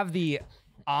doesn't have the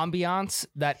ambiance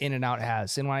that In-N-Out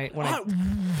has. And when I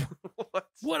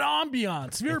What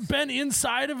ambiance? Have you ever been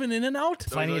inside of an In-N-Out?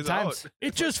 plenty of times,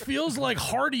 It just feels like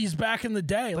Hardee's back in the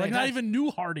day. Like not times. even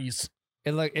new Hardee's.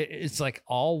 it's like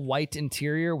all white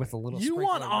interior with a little. You sprinkle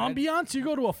want of red. ambiance? You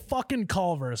go to a fucking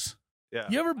Culver's. Yeah.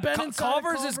 You ever been inside of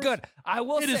Culver's is good. I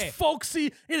will It is say folksy.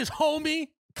 It is homey.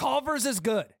 Culver's is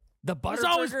good. The butter There's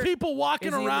always burger people walking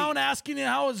is elite. around asking you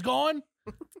how it's going.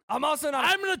 I'm also not.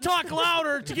 I'm going to talk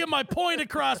louder to get my point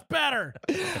across better.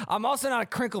 I'm also not a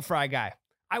crinkle fry guy.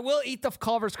 I will eat the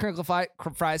Culver's crinkle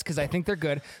fries because I think they're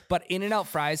good, but In-N-Out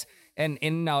fries and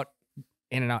In-N-Out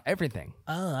everything.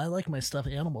 Oh, I like my stuff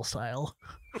animal style.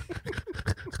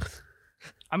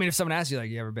 I mean, if someone asks you, like,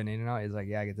 you ever been In-N-Out? He's like,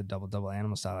 yeah, I get the double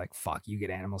animal style. Like, fuck, you get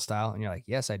animal style? And you're like,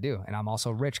 yes, I do. And I'm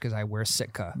also rich because I wear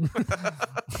Sitka.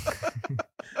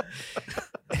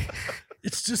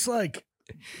 It's just like,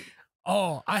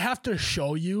 oh, I have to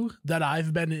show you that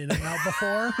I've been in and out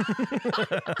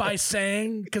before by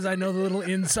saying, because I know the little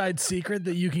inside secret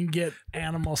that you can get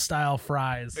animal style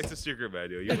fries. It's a secret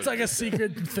menu. You It's wouldn't like a get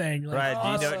secret thing. Like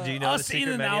Right, do you know the us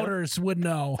secret menu? In-N-Outers would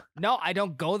know. No, I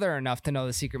don't go there enough to know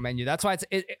the secret menu. That's why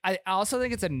I also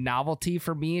think it's a novelty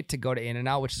for me to go to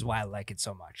In-N-Out, which is why I like it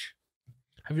so much.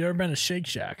 Have you ever been to Shake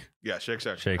Shack? Yeah, Shake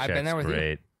Shack. Shake I've Shack's been there with you.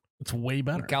 great. It's way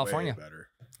better. California. Way better.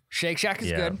 Shake Shack is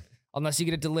Yeah. good, unless you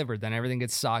get it delivered. Then everything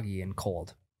gets soggy and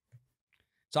cold.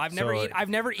 So I've never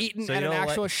eaten so at you an don't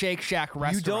actual Shake Shack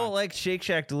restaurant. You don't like Shake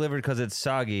Shack delivered because it's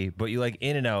soggy, but you like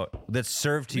In-N-Out that's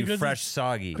served to you Because fresh it's-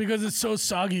 soggy. Because it's so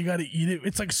soggy, you got to eat it.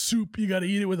 It's like soup. You got to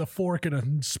eat it with a fork and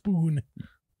a spoon.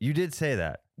 You did say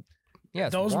that. Yeah,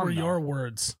 it's Those warm, were though. your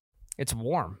words. It's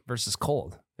warm versus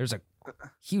cold. There's a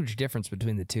huge difference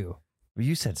between the two. Well,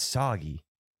 you said soggy.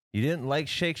 You didn't like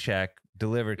Shake Shack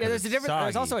delivered. Yeah, 'cause there's a it's difference.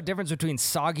 There's soggy. also a difference between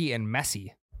soggy and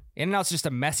messy. In-N-Out's just a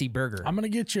messy burger. I'm going to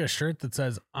get you a shirt that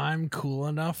says, I'm cool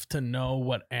enough to know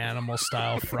what animal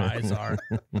style fries are.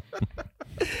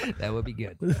 That would be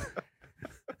good.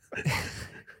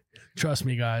 Trust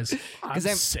me, guys. I'm 'Cause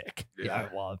I'm- sick. Yeah,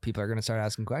 well, people are going to start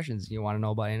asking questions. You want to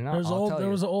know about In-N-Out? There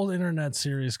was an old internet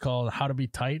series called How to Be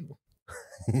Tight.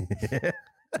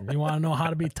 You want to know how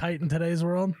to be tight in today's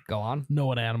world? Go on. Know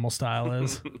what animal style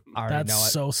is. I already That's know it.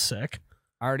 so sick.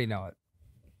 I already know it.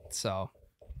 So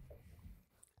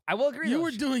I will agree. You though.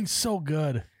 were doing so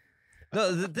good. No,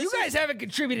 You guys haven't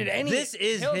contributed any. This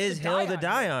is his hill to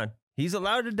die on. He's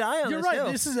allowed to die on You're this right.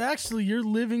 hill. This is actually, you're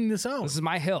living this out. This is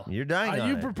my hill. You're dying Are on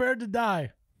you it. prepared to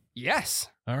die? Yes.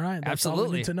 All right. That's all we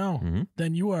Absolutely. need to know. Mhm.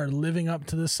 Then you are living up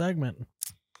to this segment.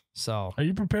 So Are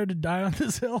you prepared to die on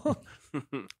this hill?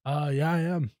 Yeah, I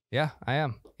am. yeah, I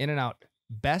am. In-N-Out,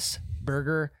 best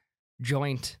burger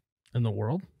joint. In the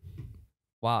world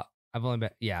Wow, I've only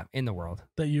been in the world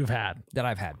that you've had. that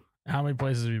I've had. How many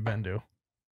places have you been to?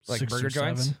 Like 6 or burger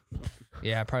joints? 7?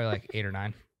 Yeah, probably like 8 or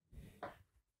 9.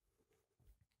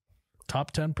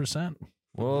 Top 10%.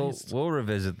 We'll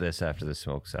revisit this after the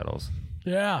smoke settles.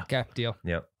 Yeah. Okay, deal.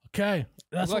 Yep. Okay.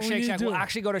 That's We'll what go we Shake need Shack. to do. We'll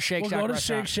actually go to Shake We'll Shack. go to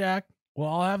restaurant. Shake Shack. We'll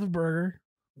all have a burger.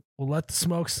 We'll let the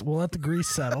smoke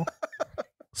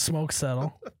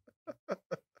settle.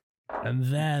 And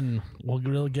then we'll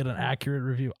really get an accurate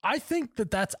review. I think that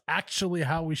that's actually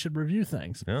how we should review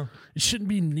things. Yeah. It shouldn't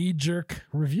be knee-jerk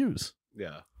reviews.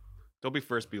 Yeah. Don't be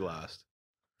first, be last.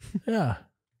 Yeah.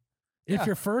 If Yeah.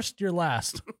 you're first, you're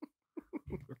last.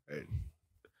 Right.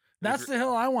 That's the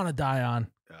hill I want to die on.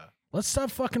 Yeah. Let's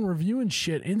stop fucking reviewing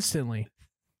shit instantly.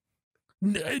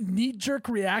 Knee-jerk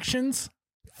reactions,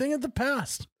 thing of the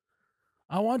past.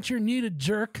 I want your knee to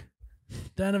jerk,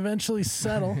 then eventually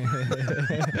settle.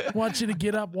 Want you to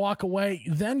get up, walk away,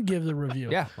 then give the review.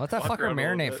 Yeah, let that Walk fucker around a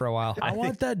little marinate bit. for a while. I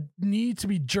want that knee to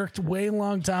be jerked way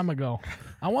long time ago.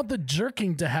 I want the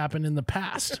jerking to happen in the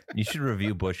past. You should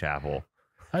review Bush Apple.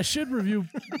 I should review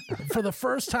for the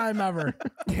first time ever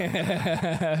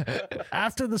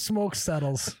after the smoke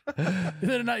settles.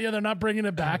 They're not bringing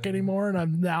it back anymore,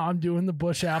 and I'm doing the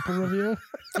Bush Apple review.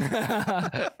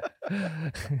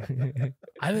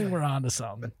 I think we're on to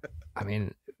something. I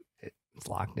mean, it's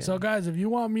locked in. So, guys, if you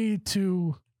want me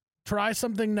to try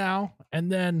something now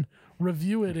and then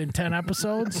review it in 10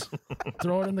 episodes,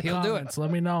 throw it in the He'll do it. comments.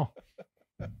 Let me know.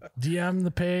 DM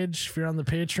the page. If you're on the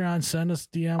Patreon, send us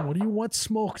DM. What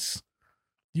smokes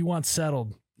do you want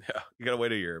settled? Yeah. You gotta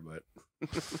wait a year, but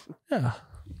Yeah.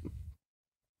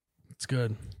 It's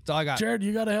good. That's all I got. Jared,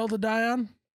 you got a hill to die on?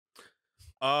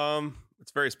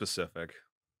 it's very specific.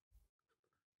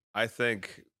 I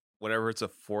think whenever it's a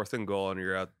 4th and goal and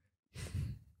you're at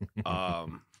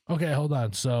Okay, hold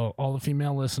on. So, all the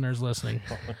female listeners listening,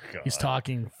 he's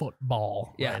talking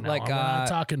football. Yeah, right now. like, We're not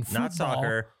talking football. Not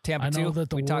soccer. Tampa I know 2. that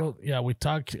the we world. talked. We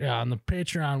talked on the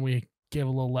Patreon. We gave a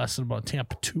little lesson about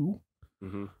Tampa 2.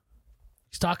 mhm.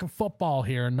 He's talking football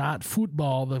here, not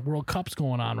football. The World Cup's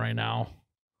going on right now.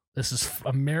 This is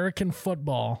American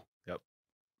football. Yep.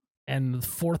 And the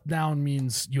 4th down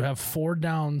means you have 4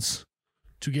 downs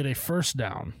to get a first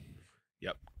down.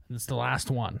 Yep. And it's the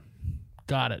last one.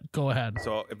 Got it. Go ahead.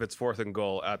 So if it's 4th and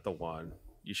goal at the 1,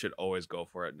 you should always go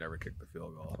for it and never kick the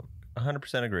field goal.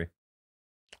 100% agree.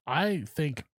 I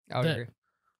think. I would that- agree.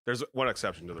 There's one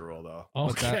exception to the rule though.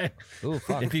 What's Okay. that? Ooh,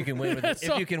 fuck. If you can win with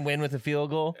So- if you can win with a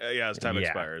field goal, Yeah, as time Yeah.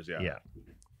 expires. Yeah. yeah.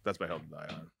 That's my hill to die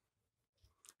on.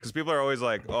 Because people are always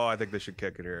like, "Oh, I think they should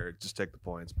kick it here. Just take the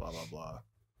points." Blah blah blah.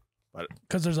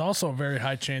 Because there's also a very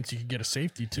high chance you could get a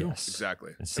safety too. Exactly.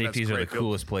 And And that's safeties are the great field-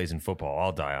 coolest plays in football.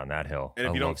 I'll die on that hill. And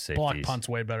if I you love don't safeties. Block punt's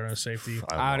way better than a safety.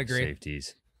 I would love agree.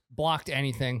 Safeties. Blocked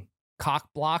anything.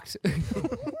 Cock blocked.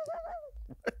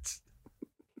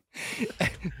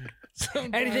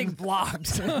 Anything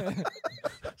blocked.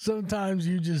 Sometimes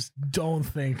you just don't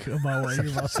think about what you're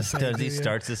about to say. Does do he you?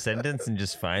 starts a sentence and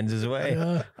just finds his way?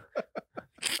 Yeah.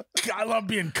 I love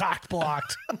being cock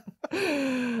blocked.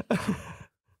 Go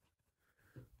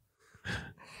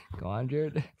on,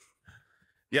 Jared.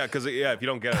 Yeah, because if you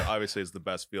don't get it, obviously it's the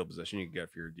best field position you can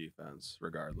get for your defense,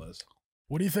 regardless.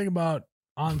 What do you think about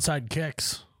onside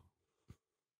kicks?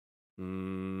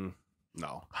 No,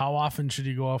 How often should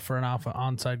you go out for an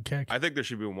onside kick? I think there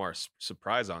should be more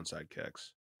surprise onside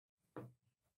kicks.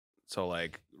 So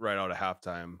like right out of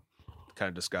halftime, kind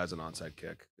of disguise an onside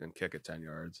kick and kick it 10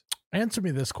 yards. Answer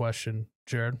me this question,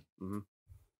 Jared. Mhm.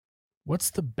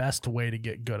 What's the best way to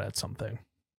get good at something?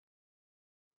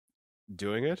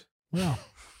 Doing it? Well,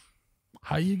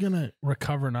 how you gonna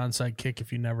recover an onside kick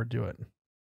if you never do it?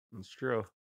 That's true.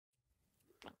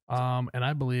 And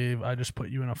I believe I just put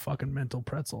you in a fucking mental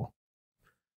pretzel.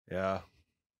 Yeah.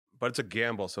 But it's a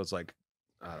gamble, so it's like,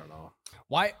 I don't know.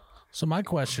 Why? So my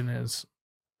question is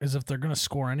if they're gonna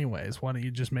score anyways, why don't you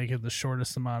just make it the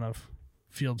shortest amount of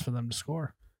fields for them to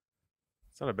score?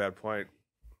 It's not a bad point.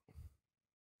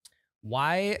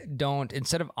 Why don't,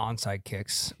 instead of onside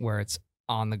kicks where it's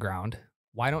on the ground,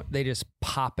 why don't they just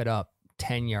pop it up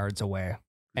 10 yards away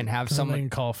and have Someone someone? can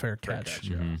call a fair Fair catch. catch,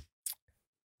 yeah. Mhm.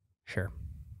 Sure.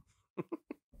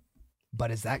 But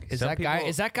is that Some that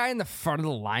guy in the front of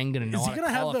the line gonna know Is he how to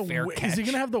gonna call have a fair the catch? is he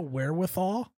gonna have the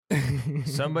wherewithal?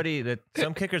 Some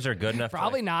kickers are good enough.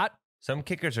 Probably to, like, not. Some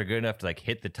kickers are good enough to like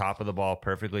hit the top of the ball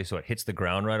perfectly, so it hits the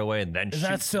ground right away, and then Is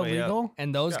that shoots still way up. legal?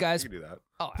 And those Yeah, guys, you can do that.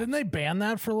 oh, Didn't they ban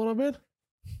that for a little bit?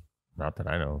 Not that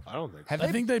I know. I don't think Have so.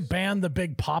 I think they banned the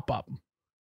big pop up.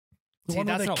 The See, one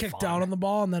where that's they no kick fun. down on the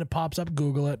ball and then it pops up.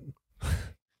 Google it.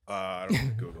 I don't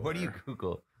think Google. What do you there.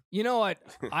 Google? you know what?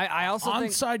 I also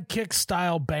think Onside kick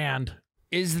style banned.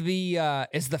 is the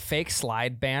fake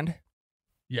slide banned.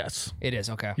 Yes. It is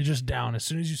okay. You're just down. As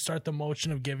soon as you start the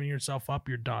motion of giving yourself up,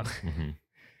 you're done. Mhm.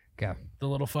 Okay. The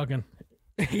little fucking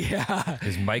Yeah.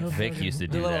 Because Mike No Vick fucking- used to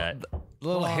The do little, that. the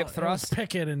little Well, hip it was thrust.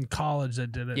 Pickett in college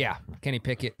that did it. Yeah. Kenny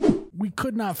Pickett. We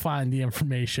could not find the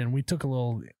information. We took a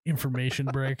little information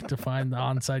break to find the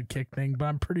onside kick thing, but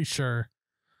I'm pretty sure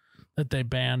that they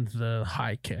banned the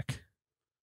high kick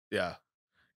Yeah.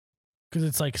 because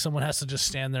it's like someone has to just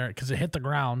stand there because it hit the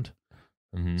ground.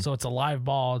 Mhm. So it's a live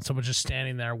ball and someone's just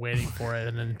standing there waiting for it.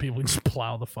 And then people just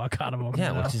plow the fuck out of them. Yeah,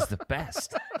 you know? which is the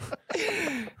best.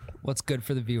 What's good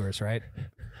for the viewers, right?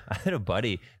 I had a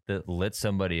buddy that lit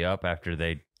somebody up after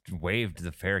they waved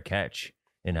the fair catch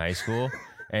in high school,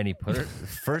 and he put it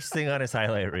first thing on his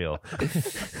highlight reel.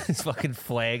 His fucking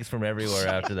flags from everywhere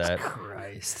after that.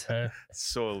 Christ. It's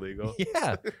so illegal.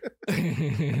 Yeah,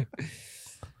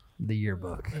 The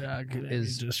yearbook. Yeah, I could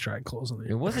Is- just try closing the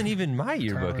it wasn't even my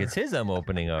yearbook. Tyler. It's his I'm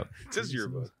opening up. It's his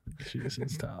yearbook.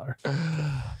 Jesus, Tyler.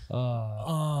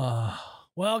 Uh,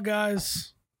 Well,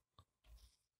 guys,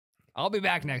 I'll be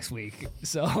back next week.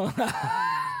 So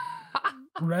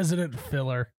resident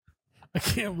filler. I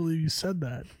can't believe you said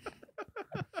that.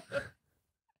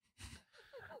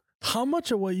 How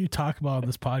much of what you talk about on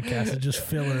this podcast is just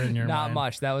filler in your not mind?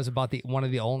 much. That was about the one of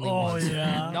the only Oh, ones.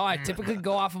 yeah. No, I typically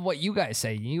go off of what you guys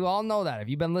say. You all know that. If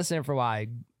you've been listening for a while, I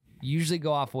usually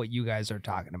go off what you guys are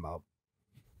talking about.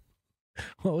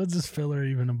 What was this filler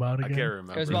even about I again? can't It was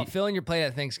remember. about filling your plate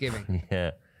at Thanksgiving.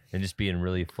 Yeah, and just being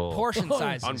really full. Portion Oh,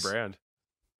 sizes. On brand.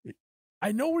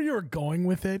 I know where you were going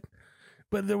with it,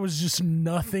 but there was just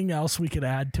nothing else we could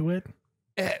add to it.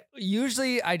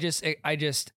 Usually I just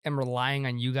am relying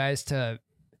on you guys to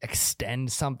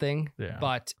extend something, Yeah.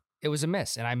 but it was a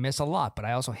miss, and I miss a lot, but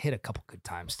I also hit a couple good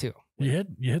times too. You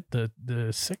hit the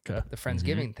Sitka. The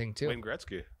Friendsgiving thing too. Wayne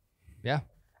Gretzky. Yeah.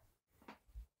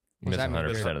 You miss that mean?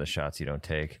 100% of the shots you don't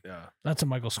take. Yeah. That's a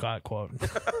Michael Scott quote.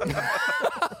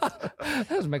 That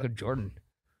was Michael Jordan.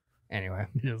 Anyway,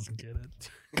 He doesn't get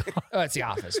it. oh, it's The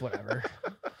Office. Whatever.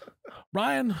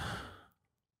 Ryan,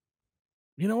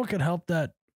 you know what could help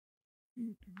that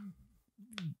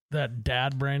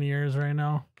dad brain of yours right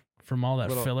now from all that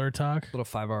Little- filler talk? Little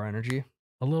 5-hour energy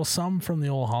A little something from the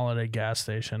old Holiday gas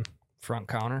station. front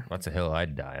counter. That's a hill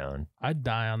I'd die on. I'd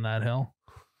die on that hill.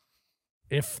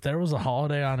 If there was a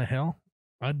holiday on a hill,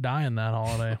 I'd die in that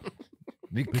holiday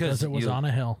because it was on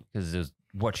a hill. Because it was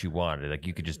what you wanted. Like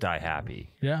you could just die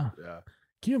happy. Yeah. Yeah.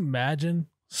 Can you imagine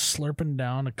slurping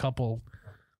down a couple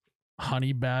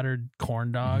honey battered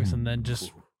corn dogs and then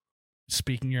just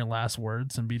speaking your last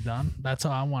words and be done? That's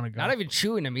how I want to go. Not even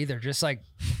chewing them either. Just like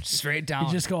straight down.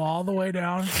 You just go all the way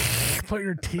down, put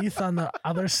your teeth on the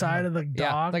other side of the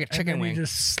Yeah, dog, like a chicken and then wing. you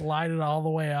just slide it all the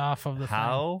way off of the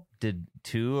How did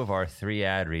 2 of our 3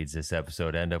 ad reads this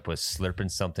episode end up with slurping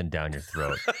something down your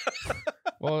throat?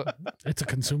 well, thing. It's a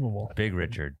consumable. Big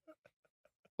Richard.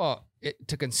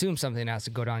 to consume something it has to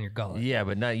go down your gullet. Yeah,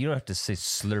 but not you don't have to say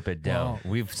slurp it down.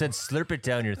 Well- We've said slurp it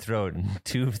down your throat in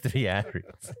 2 of 3 ad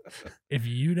reads. If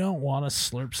you don't want to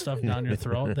slurp stuff down your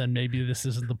throat, then maybe this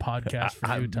isn't the podcast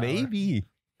for you, Tyler. Maybe.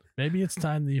 Maybe it's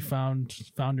time that you found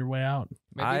your way out.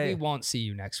 Maybe we won't see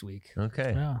you next week.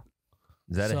 Okay. Yeah.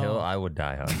 Is that So- a hill I would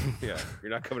die on? Yeah.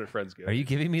 You're not coming to Friendsgiving. Are you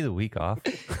giving me the week off?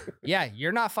 Yeah,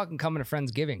 you're not fucking coming to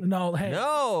Friendsgiving. No, hey,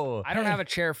 No. I don't Hey. have a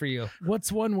chair for you. what's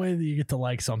one way that you get to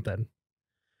like something?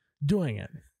 doing it.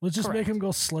 Let's just make him go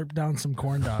slurp down some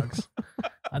corn dogs,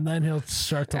 and then he'll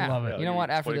start to love it. You know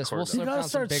what? After 20 this, we'll corn You slurp gotta down some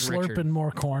start Big slurping Richard.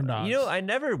 more corn dogs. You know, I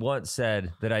never once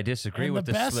said that I disagree And with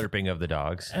the the best- slurping of the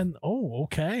dogs. and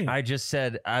okay. I just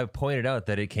said I pointed out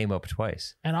that it came up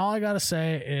twice. And all I gotta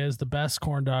say is the best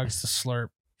corn dogs to slurp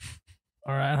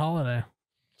are at Holiday.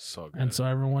 So good. And so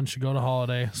everyone should go to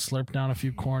Holiday, slurp down a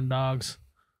few corn dogs,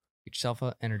 Get yourself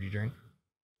an energy drink.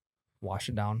 Wash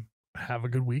it down. have a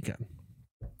good weekend.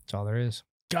 That's all there is.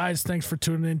 Guys, thanks for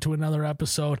tuning in to another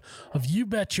episode of You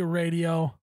Betcha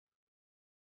Radio.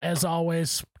 As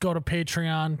always, go to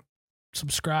Patreon,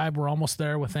 subscribe. We're almost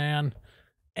there with Ann.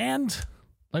 And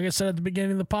like I said at the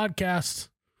beginning of the podcast,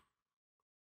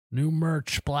 new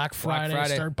merch, Black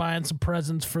Friday. Start buying some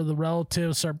presents for the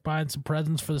relatives. Start buying some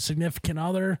presents for the significant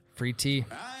other. Free tea.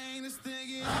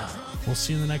 We'll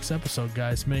see you in the next episode,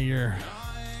 guys. May your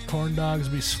corn dogs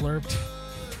be slurped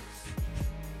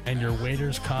and your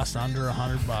waiters cost under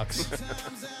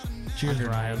 $100. Cheers,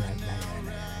 Ryan.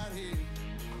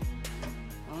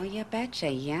 Oh, you betcha,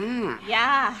 yeah.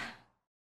 Yeah.